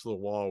balls to the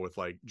wall with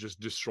like just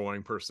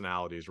destroying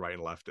personalities right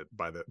and left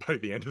by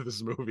the end of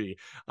this movie,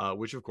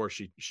 which of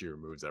course she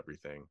removes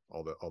everything,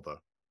 all the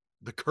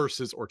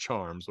curses or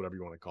charms, whatever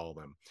you want to call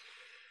them.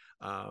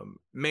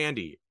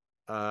 Mandy,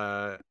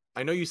 I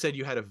know you said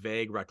you had a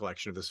vague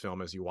recollection of this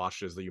film as you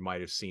watched it, as though you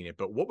might have seen it,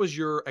 but what was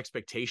your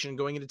expectation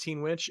going into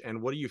Teen Witch, and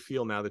what do you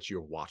feel now that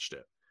you have watched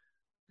it?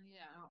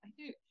 Yeah, I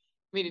think,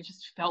 I mean, it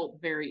just felt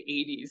very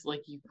 80s,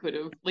 like it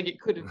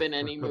could have been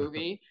any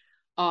movie.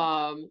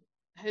 I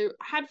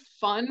had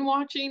fun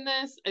watching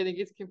this. I think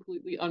it's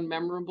completely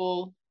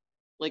unmemorable,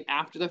 like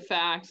after the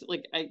fact.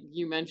 Like,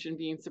 you mentioned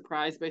being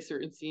surprised by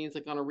certain scenes,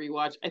 like on a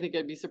rewatch. I think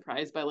I'd be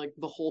surprised by like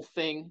the whole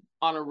thing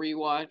on a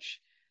rewatch.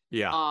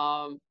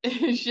 Yeah.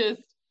 It's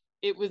just,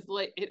 it was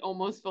like, it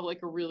almost felt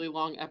like a really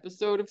long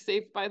episode of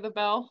Saved by the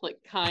Bell, like,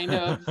 kind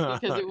of,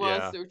 because it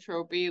was so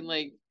tropey and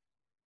like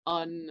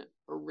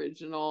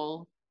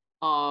unoriginal.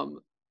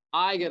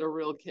 I get a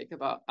real kick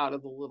out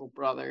of the little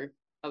brother,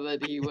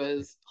 that he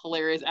was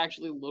hilarious.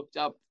 Actually looked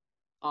up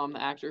the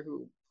actor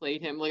who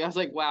played him. Like I was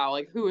like, wow,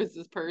 like who is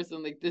this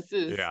person? Like this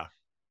is Yeah.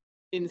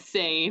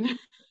 insane.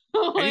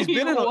 And he's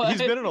been in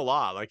What? a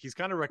lot. Like he's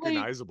kind of Like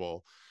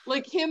recognizable.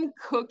 like him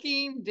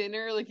cooking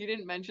dinner, like you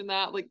didn't mention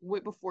that, like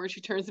before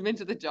she turns him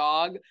into the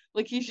dog,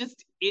 like he's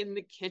just in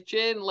the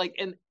kitchen, like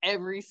and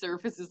every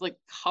surface is like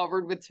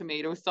covered with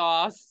tomato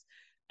sauce,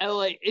 and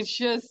like it's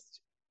just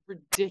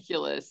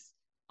ridiculous.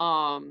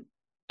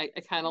 I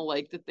kind of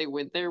like that they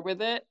went there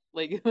with it,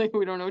 like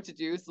we don't know what to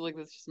do, so like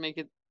let's just make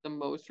it the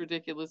most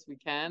ridiculous we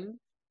can.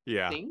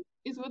 Yeah. Think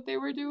is what they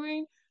were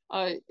doing.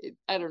 I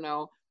don't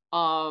know.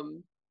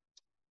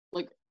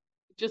 Like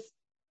just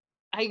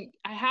I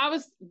have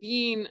us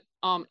being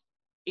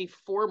a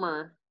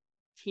former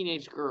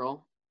teenage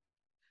girl.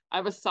 I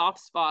have a soft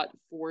spot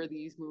for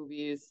these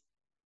movies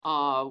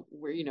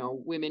where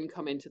women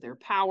come into their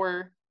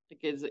power. Like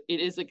it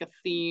is like a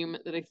theme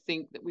that I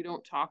think that we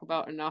don't talk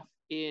about enough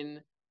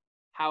in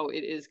how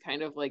it is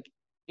kind of like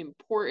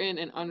important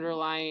and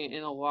underlying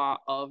in a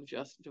lot of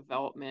just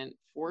development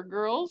for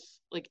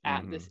girls like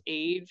at Mm-hmm. this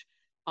age.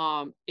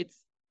 It's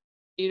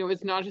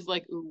it's not just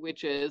like ooh,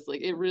 witches,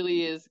 like it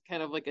really is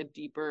kind of like a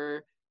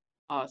deeper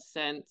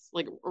sense,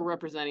 like or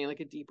representing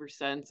like a deeper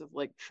sense of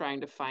like trying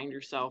to find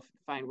yourself,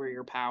 find where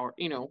your power,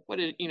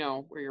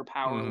 where your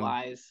power Mm-hmm.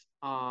 lies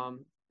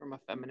from a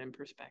feminine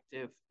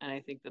perspective. And I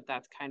think that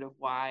that's kind of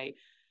why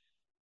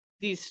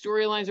these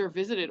storylines are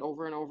visited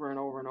over and over and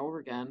over and over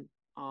again.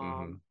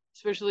 Mm-hmm.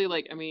 Especially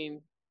like I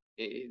mean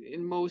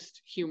in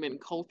most human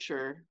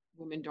culture,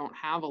 women don't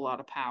have a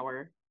lot of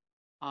power.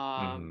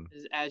 Mm-hmm.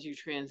 As you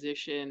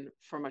transition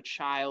from a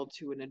child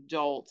to an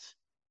adult,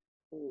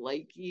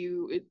 like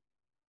you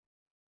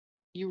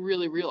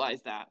really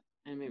realize that.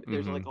 And maybe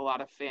there's Mm-hmm. like a lot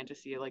of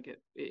fantasy, like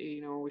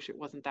I wish it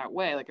wasn't that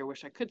way. Like I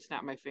wish I could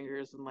snap my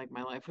fingers and like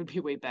my life would be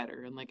way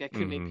better, and like I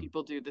could make Mm-hmm.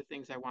 people do the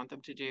things I want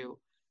them to do.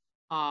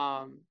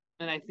 Um,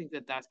 and I think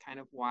that that's kind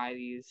of why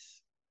these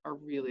are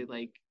really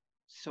like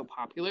so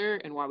popular,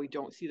 and why we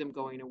don't see them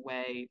going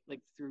away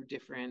like through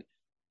different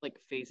like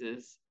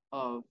phases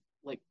of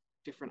like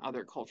different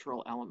other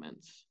cultural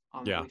elements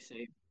that Yeah. we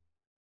see.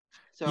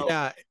 So,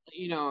 Yeah.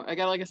 I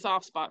got like a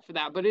soft spot for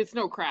that, but it's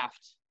no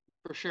Craft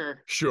for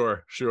sure.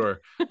 Sure.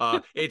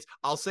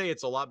 I'll say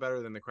it's a lot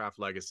better than the Craft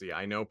Legacy.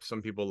 I know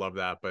some people love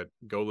that, but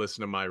go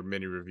listen to my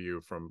mini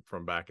review from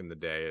back in the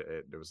day.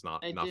 It was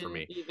not I for didn't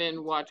me.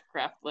 even watch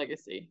Craft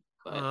Legacy,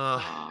 but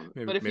Uh,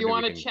 but if you maybe we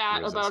want to can chat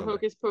revisit about someday.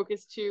 Hocus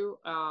Pocus 2,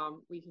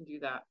 we can do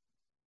that.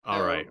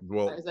 All right. So,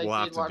 Well, as I we'll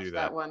have did to watch do that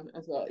that. one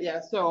as well.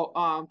 Yeah. So,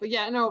 but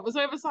yeah, no. So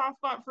I have a soft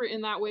spot for it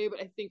in that way, but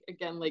I think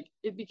again, like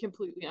it'd be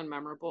completely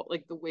unmemorable.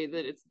 Like the way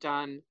that it's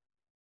done,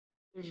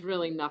 there's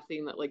really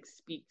nothing that like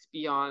speaks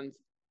beyond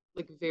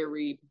like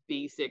very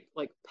basic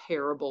like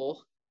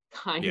parable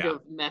kind Yeah.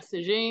 of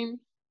messaging.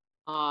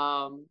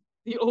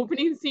 The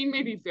opening scene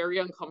made me very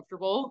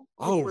uncomfortable,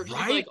 like Oh, where she's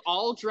right. like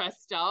all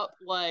dressed up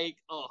like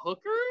a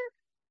hooker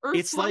or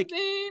It's like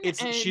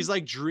something, she's and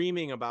like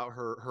dreaming about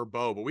her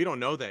beau, but we don't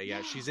know that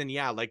yet. yeah, She's in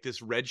like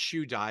this Red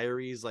Shoe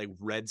Diaries, like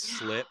red yeah,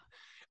 slip,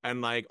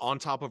 and like on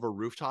top of a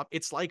rooftop.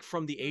 It's like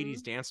from the 80s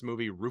mhm. dance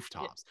movie It,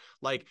 Rooftops.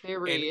 Like and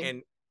very,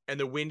 and and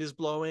the wind is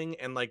blowing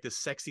and like the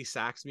sexy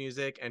sax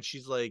music, and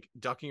she's like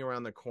ducking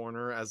around the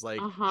corner as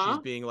like she's uh-huh.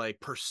 being like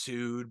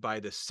pursued by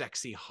the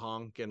sexy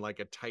hunk and like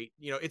a tight,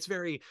 it's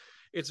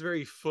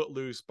very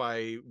footloose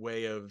by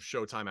way of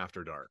Showtime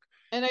After Dark.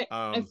 And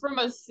I Um from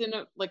a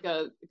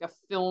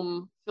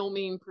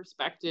filming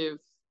perspective,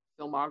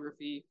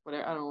 filmography,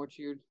 whatever, I don't know what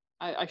you'd.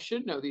 I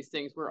should know these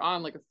things. We're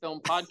on like a film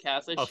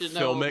podcast. I a should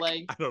know filmic,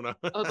 like I don't know.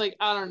 like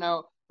I don't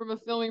know from a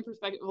filming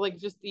perspective, like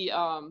just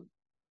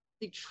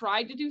they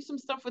tried to do some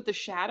stuff with the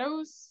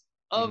shadows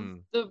of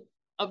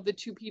Mm-hmm. the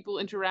two people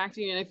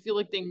interacting, and I feel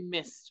like they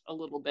missed a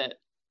little bit.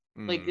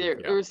 Like there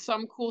Yeah. was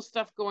some cool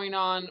stuff going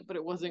on, but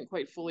it wasn't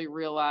quite fully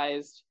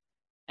realized,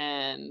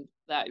 and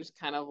that was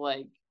kind of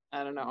like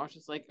I don't know. I was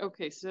just like,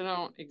 okay, so I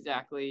don't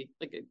exactly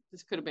like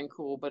this could have been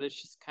cool, but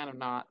it's just kind of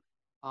not.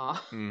 Uh,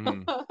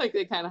 Mm-hmm. like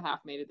they kind of half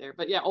made it there,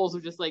 but yeah, also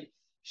just like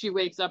she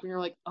wakes up and you're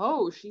like,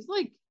 oh, she's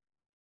like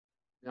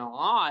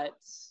not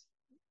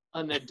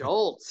an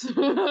adult.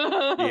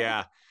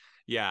 Yeah.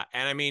 Yeah.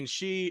 And I mean,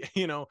 she,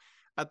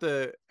 at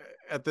the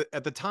at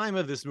the time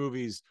of this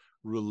movie's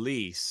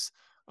release,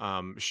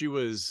 she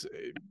was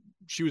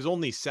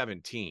only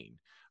 17.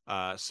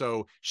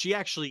 So she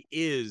actually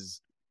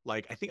is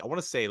like, I think I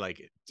want to say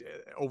like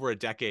over a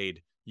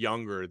decade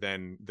younger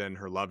than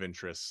her love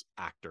interest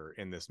actor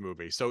in this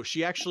movie. So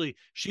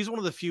she's one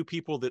of the few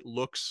people that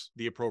looks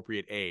the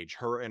appropriate age.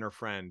 Her and her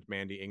friend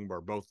Mandy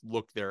Ingber both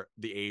look the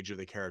age of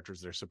the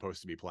characters they're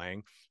supposed to be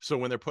playing. So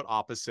when they're put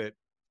opposite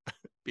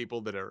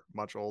people that are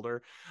much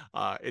older,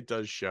 it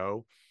does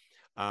show.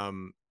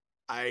 um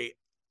I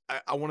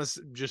want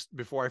to just,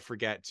 before I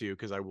forget to,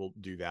 because I will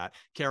do that,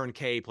 Karen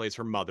Kay plays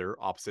her mother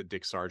opposite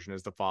Dick Sargent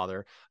as the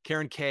father.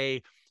 Karen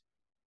Kay,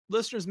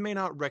 listeners may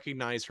not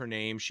recognize her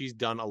name. She's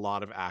done a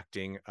lot of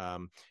acting.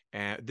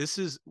 And this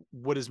is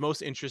what is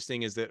most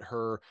interesting is that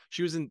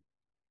she was in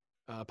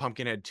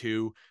Pumpkinhead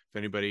 2, if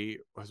anybody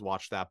has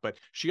watched that, but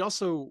she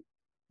also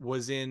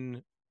was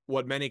in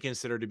what many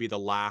consider to be the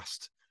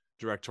last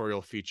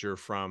directorial feature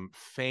from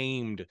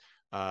famed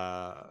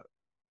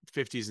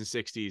 50s and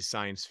 60s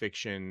science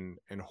fiction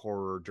and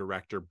horror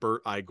director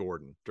Burt I.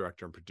 Gordon,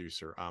 director and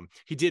producer.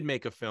 He did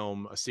make a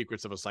film, A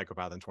Secrets of a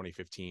Psychopath, in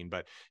 2015,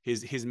 but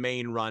his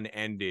main run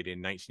ended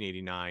in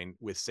 1989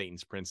 with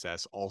Satan's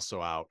Princess,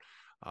 also out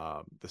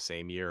the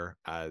same year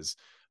as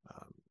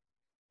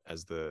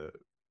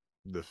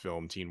the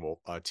film Teen Wolf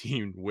that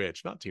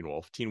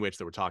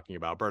we're talking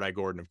about. Burt I.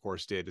 Gordon, of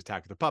course, did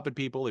Attack of the Puppet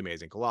People, The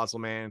Amazing Colossal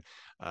Man,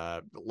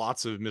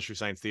 lots of Mystery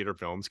Science Theater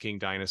films, King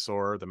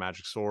Dinosaur, The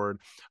Magic Sword,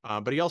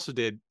 but he also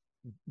did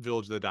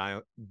Village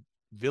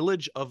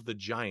of the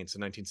Giants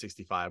in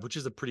 1965, which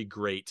is a pretty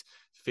great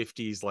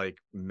 50s like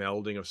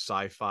melding of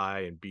sci-fi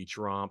and beach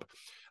romp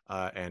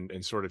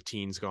and sort of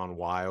teens gone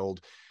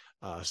wild.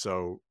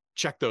 So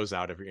check those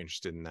out if you're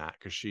interested in that,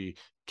 because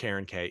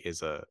Karen Kay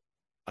is a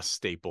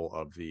staple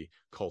of the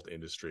cult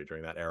industry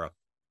during that era.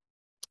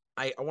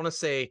 I want to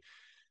say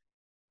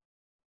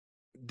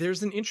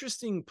there's an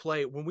interesting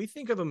play when we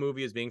think of a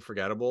movie as being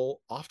forgettable.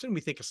 Often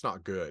we think it's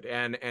not good,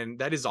 and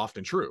that is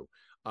often true.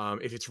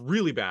 If it's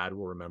really bad,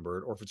 we'll remember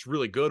it, or if it's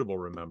really good, we'll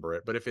remember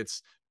it. But if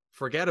it's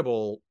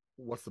forgettable,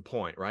 what's the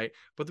point, right?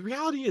 But the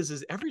reality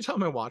is every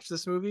time I watch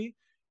this movie,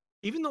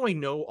 even though I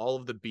know all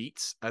of the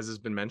beats, as has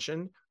been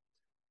mentioned,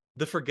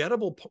 the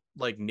forgettable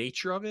like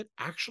nature of it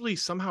actually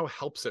somehow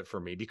helps it for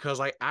me, because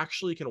I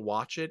actually can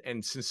watch it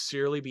and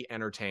sincerely be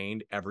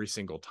entertained every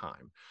single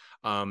time.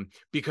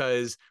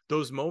 Because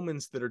those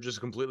moments that are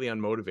just completely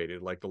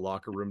unmotivated, like the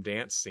locker room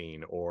dance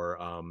scene, or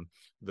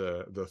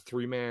the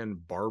 3-man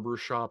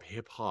barbershop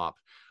hip hop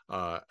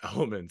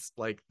elements,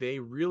 like they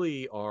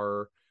really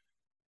are,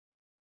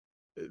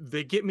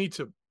 they get me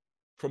to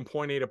from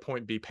point A to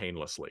point B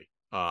painlessly.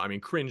 I mean,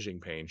 cringing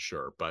pain,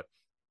 sure, but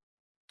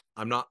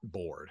I'm not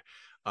bored.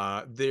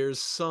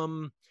 There's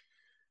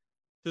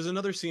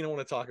another scene I want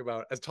to talk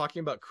about, as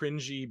talking about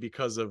cringy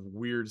because of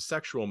weird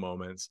sexual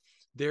moments.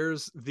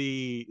 There's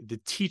the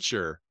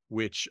teacher,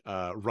 which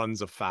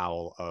runs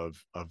afoul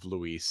of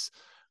Luis,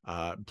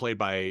 played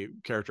by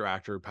character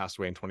actor who passed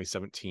away in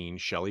 2017,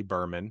 Shelley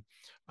Berman.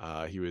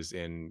 He was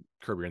in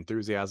Curb Your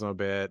Enthusiasm a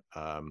bit.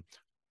 I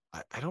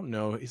don't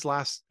know, his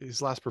last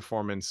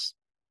performance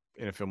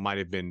in a film might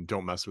have been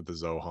Don't Mess with the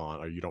Zohan,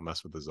 or You Don't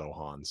Mess with the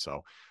Zohan.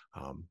 So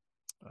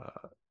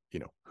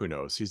who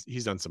knows?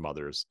 He's done some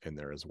others in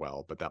there as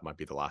well, but that might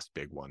be the last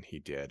big one he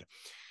did.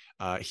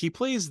 He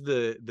plays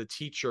the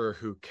teacher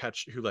who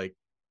like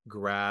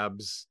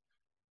grabs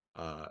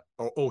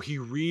he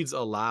reads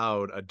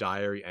aloud a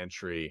diary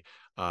entry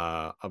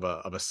of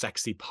a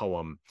sexy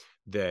poem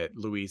that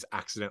Louise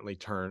accidentally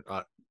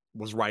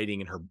was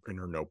writing in her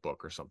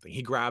notebook or something.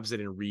 He grabs it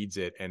and reads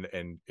it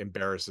and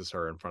embarrasses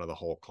her in front of the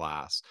whole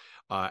class.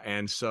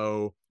 And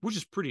so, which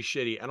is pretty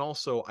shitty. And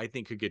also I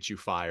think could get you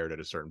fired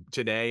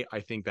today.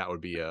 I think that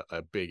would be a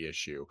big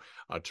issue,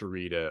 to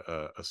read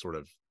a sort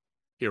of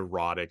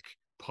erotic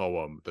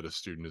poem that a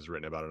student has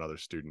written about another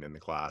student in the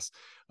class.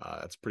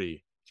 It's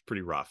pretty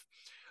rough.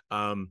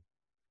 And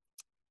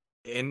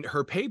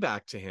her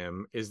payback to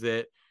him is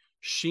that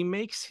she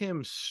makes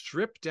him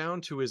strip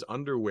down to his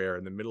underwear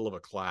in the middle of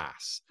a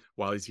class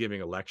while he's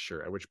giving a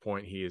lecture, at which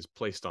point he is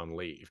placed on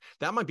leave.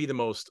 That might be the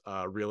most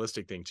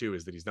realistic thing too,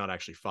 is that he's not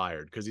actually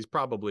fired, because he's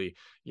probably,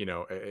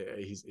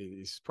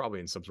 he's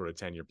probably in some sort of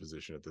tenure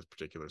position at this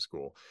particular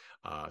school.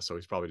 So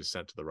he's probably just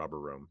sent to the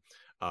rubber room.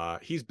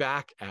 He's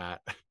back, I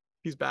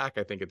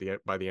think,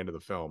 by the end of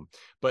the film.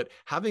 But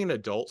having an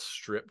adult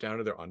strip down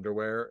to their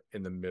underwear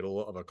in the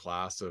middle of a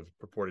class of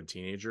purported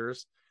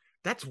teenagers,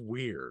 that's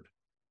weird.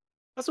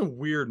 That's a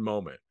weird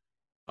moment.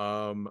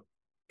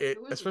 It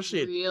was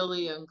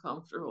really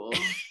uncomfortable.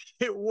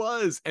 It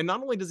was. And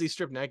not only does he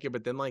strip naked,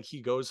 but then like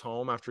he goes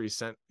home after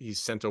he's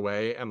sent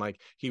away, and like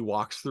he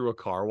walks through a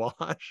car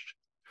wash.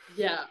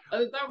 Yeah,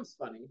 that was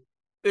funny.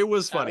 It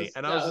was funny.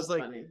 I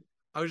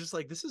was just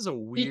like, this is a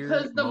weird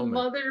because the moment.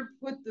 Mother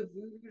put the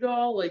voodoo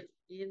doll like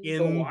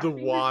in the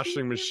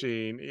washing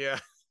machine. Yeah.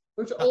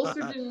 Which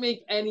also didn't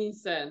make any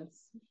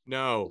sense.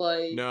 No,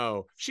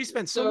 no. She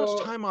spent so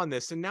much time on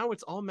this, and now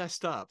it's all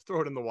messed up.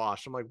 Throw it in the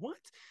wash. I'm like,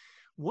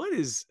 what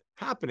is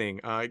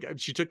happening?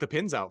 She took the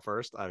pins out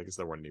first. I guess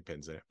there weren't any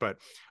pins in it, but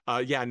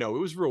yeah, no, it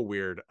was real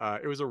weird.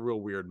 It was a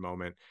real weird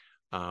moment.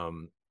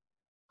 I'm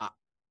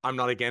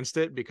not against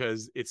it,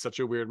 because it's such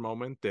a weird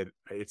moment that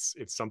it's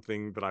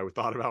something that I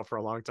thought about for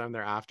a long time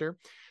thereafter.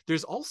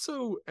 There's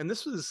also, and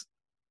this was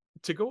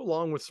to go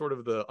along with sort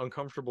of the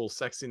uncomfortable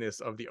sexiness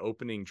of the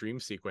opening dream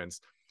sequence,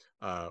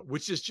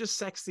 which is just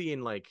sexy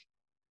in like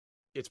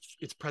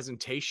its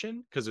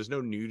presentation, because there's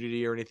no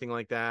nudity or anything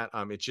like that.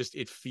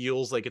 It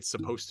feels like it's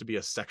supposed to be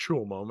a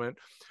sexual moment.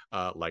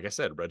 Like I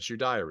said, Red Shoe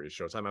Diaries,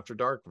 Showtime After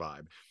Dark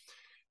vibe.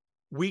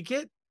 We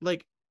get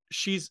like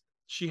she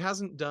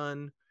hasn't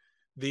done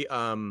the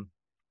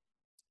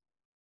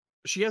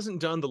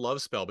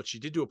love spell, but she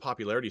did do a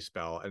popularity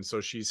spell, and so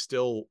she's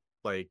still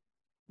like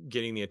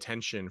getting the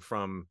attention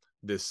from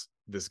this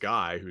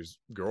guy whose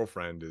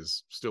girlfriend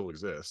still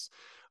exists,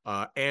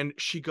 and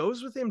she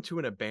goes with him to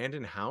an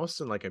abandoned house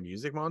in like a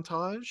music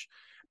montage,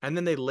 and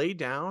then they lay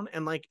down,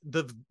 and like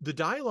the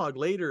dialogue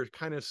later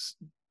kind of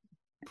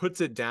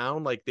puts it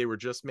down like they were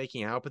just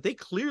making out, but they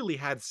clearly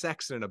had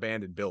sex in an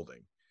abandoned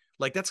building.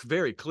 Like that's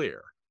very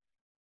clear,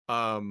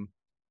 to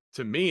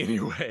me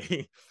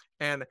anyway.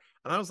 And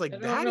I was like, I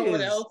don't that know is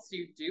what else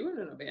you do in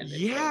an abandoned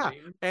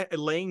building. and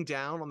laying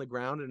down on the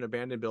ground in an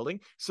abandoned building.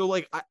 So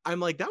like I'm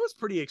like, that was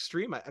pretty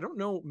extreme. I don't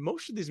know.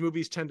 Most of these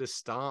movies tend to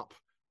stop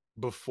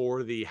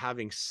before the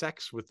having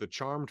sex with the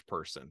charmed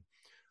person.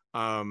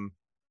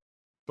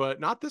 But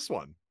not this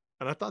one.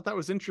 And I thought that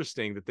was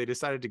interesting that they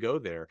decided to go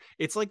there.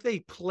 It's like they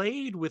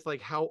played with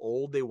like how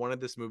old they wanted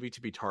this movie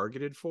to be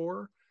targeted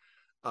for,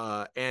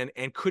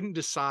 and couldn't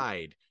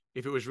decide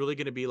if it was really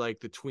going to be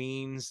like the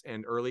tweens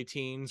and early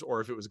teens,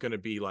 or if it was going to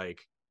be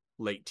like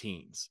late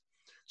teens.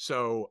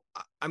 So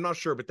I'm not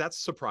sure, but that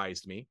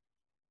surprised me.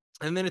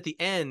 And then at the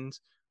end,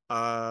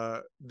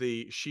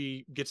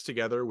 she gets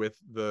together with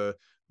the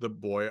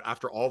boy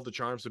after all of the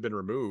charms have been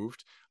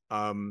removed,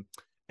 and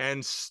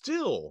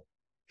still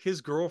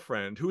his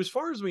girlfriend, who as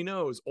far as we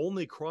know, his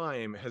only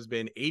crime has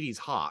been 80s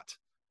hot.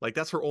 Like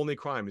that's her only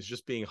crime, is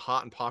just being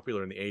hot and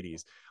popular in the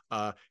 80s.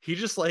 He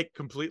just like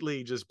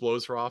completely just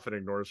blows her off and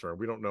ignores her.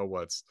 We don't know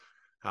what's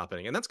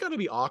happening. And that's got to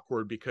be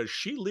awkward because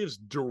she lives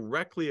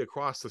directly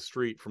across the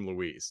street from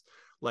Louise.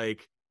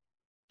 Like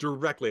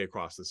directly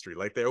across the street.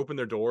 Like they open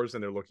their doors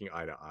and they're looking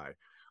eye to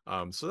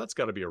eye. So that's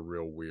got to be a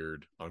real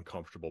weird,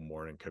 uncomfortable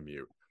morning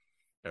commute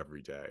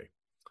every day.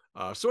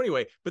 So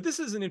anyway, but this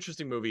is an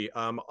interesting movie.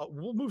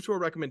 We'll move to our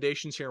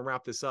recommendations here and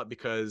wrap this up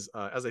because,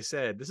 as I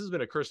said, this has been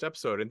a cursed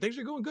episode and things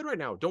are going good right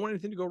now. Don't want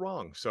anything to go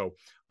wrong. So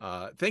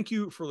thank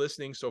you for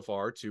listening so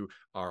far to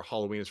our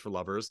Halloween is for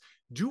Lovers.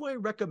 Do I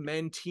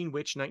recommend Teen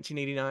Witch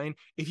 1989?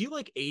 If you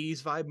like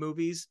 80s vibe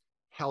movies,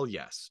 hell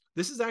yes.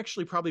 This is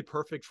actually probably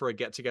perfect for a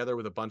get together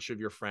with a bunch of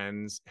your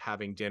friends,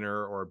 having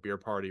dinner or a beer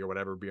party or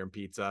whatever, beer and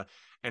pizza,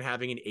 and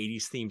having an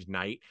 80s themed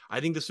night. I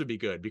think this would be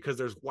good because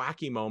there's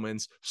wacky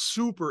moments,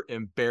 super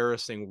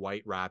embarrassing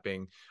white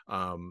rapping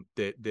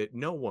that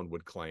no one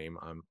would claim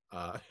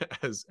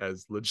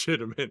as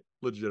legitimate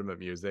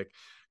music.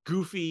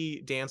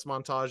 Goofy dance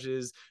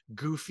montages,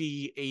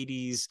 goofy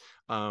 80s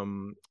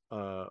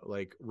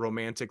like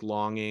romantic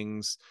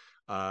longings.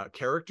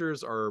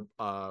 Characters are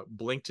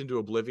blinked into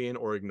oblivion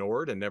or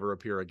ignored and never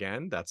appear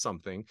again. That's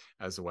something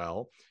as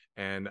well.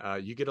 And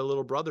you get a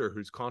little brother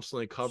who's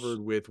constantly covered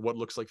with what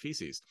looks like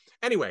feces.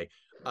 Anyway,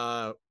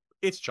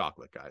 it's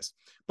chocolate, guys.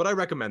 But I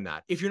recommend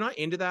that. If you're not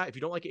into that, if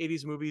you don't like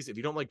 80s movies, if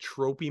you don't like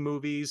tropey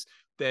movies,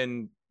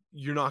 then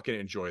you're not going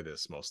to enjoy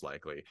this most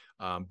likely.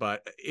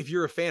 But if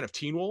you're a fan of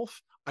Teen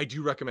Wolf, I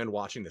do recommend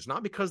watching this,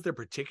 not because they're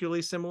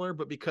particularly similar,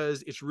 but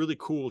because it's really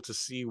cool to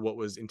see what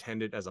was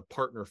intended as a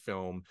partner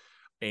film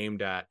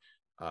aimed at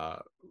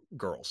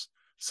girls.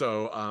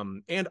 So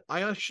and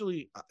I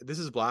actually, this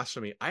is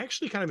blasphemy, I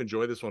actually kind of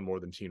enjoy this one more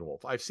than Teen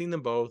Wolf. I've seen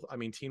them both. I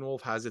mean, Teen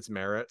Wolf has its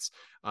merits.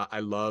 I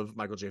love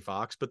Michael J.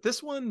 Fox, but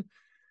this one,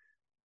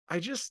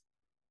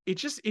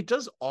 it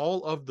does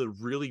all of the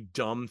really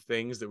dumb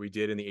things that we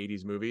did in the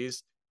 80s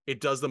movies. It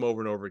does them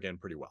over and over again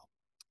pretty well.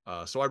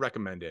 So I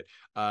recommend it.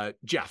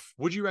 Jeff,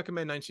 would you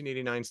recommend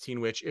 1989's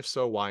Teen Witch? If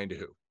so, why and to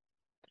who?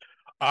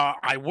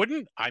 I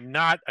wouldn't. I'm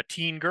not a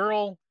teen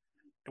girl.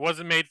 It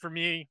wasn't made for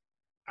me.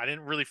 I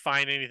didn't really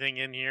find anything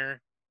in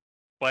here,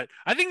 but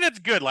I think that's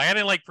good. Like I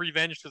didn't like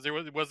Revenge because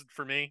it wasn't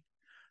for me.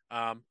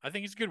 I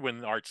think it's good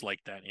when art's like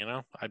that. You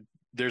know,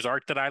 there's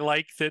art that I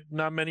like that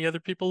not many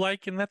other people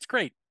like, and that's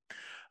great.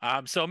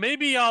 So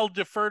maybe I'll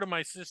defer to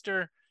my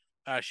sister.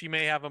 She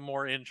may have a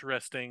more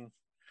interesting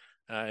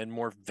and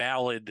more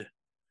valid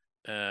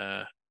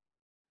kind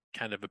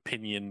of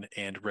opinion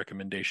and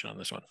recommendation on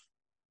this one.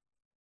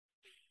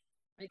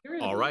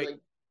 All right.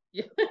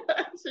 Yeah,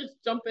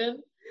 just jump in.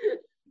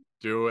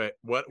 Do it.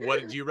 What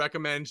do you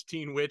recommend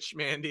Teen Witch,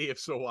 Mandy? If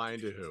so, why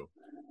and to who?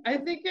 I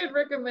think I'd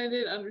recommend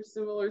it under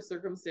similar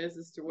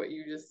circumstances to what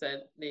you just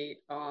said, Nate.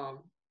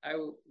 I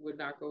would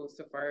not go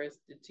so far as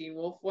the Teen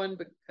Wolf one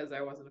because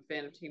I wasn't a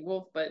fan of Teen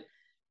Wolf, but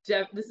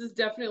this is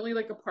definitely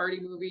like a party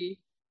movie.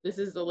 This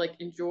is the like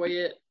enjoy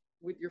it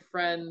with your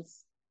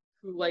friends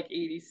who like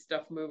 80s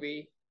stuff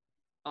movie.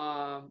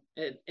 And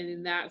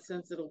in that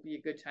sense, it'll be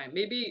a good time.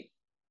 Maybe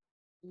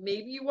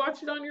you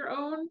watch it on your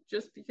own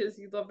just because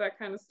you love that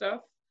kind of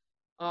stuff,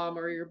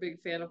 or you're a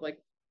big fan of like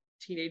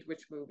teenage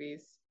witch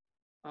movies.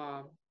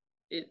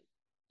 It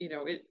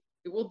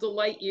will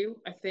delight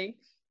you, I think,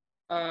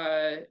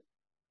 but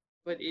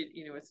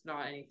it's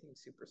not anything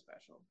super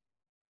special.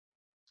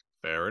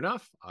 Fair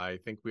enough. I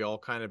think we all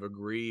kind of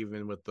agree,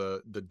 even with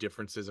the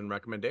differences in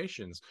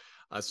recommendations.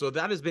 So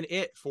that has been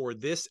it for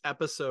this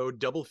episode,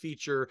 double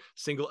feature,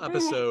 single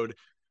episode.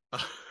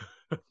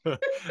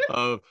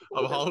 of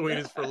Halloween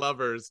is for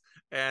Lovers.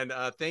 And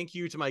thank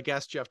you to my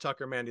guest, Jeff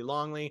Tucker, Mandy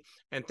Longley.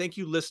 And thank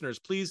you, listeners.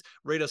 Please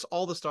rate us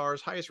all the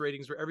stars, highest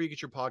ratings, wherever you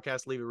get your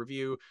podcast, leave a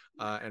review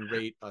and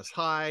rate us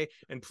high.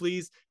 And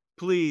please,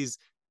 please,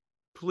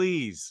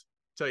 please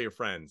tell your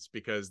friends,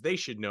 because they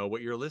should know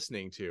what you're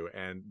listening to,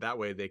 and that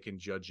way they can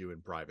judge you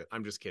in private.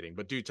 I'm just kidding,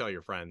 but do tell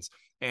your friends.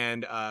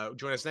 And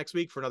join us next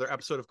week for another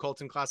episode of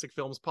Cult and Classic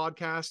Films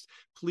podcast.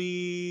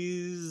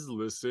 Please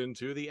listen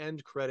to the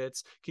end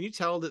credits. Can you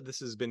tell that this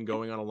has been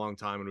going on a long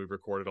time and we've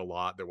recorded a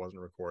lot that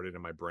wasn't recorded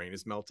and my brain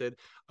is melted?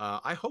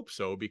 I hope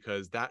so,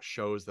 because that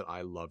shows that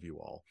I love you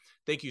all.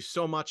 Thank you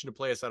so much. And to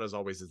play us out, as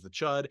always, is the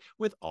Chud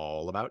with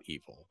All About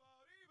Evil.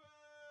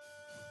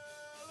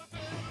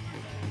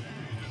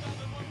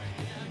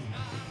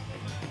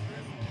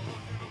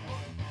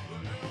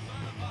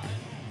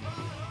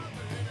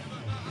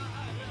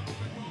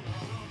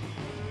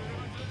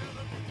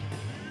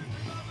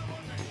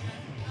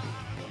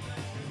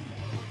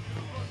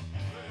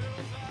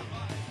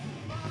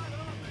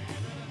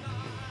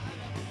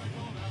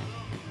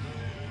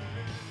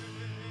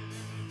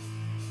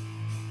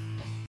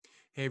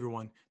 Hey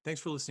everyone, thanks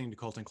for listening to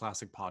Cult and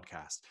Classic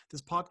Podcast.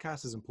 This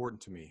podcast is important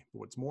to me, but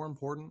what's more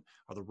important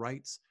are the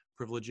rights,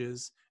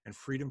 privileges, and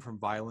freedom from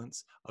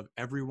violence of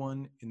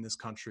everyone in this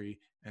country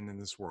and in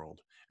this world.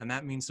 And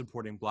that means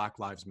supporting Black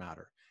Lives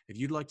Matter. If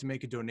you'd like to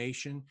make a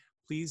donation,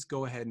 please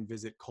go ahead and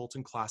visit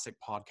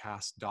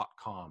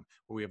cultandclassicpodcast.com,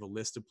 where we have a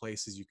list of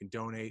places you can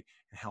donate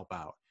and help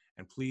out.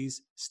 And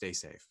please stay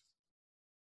safe.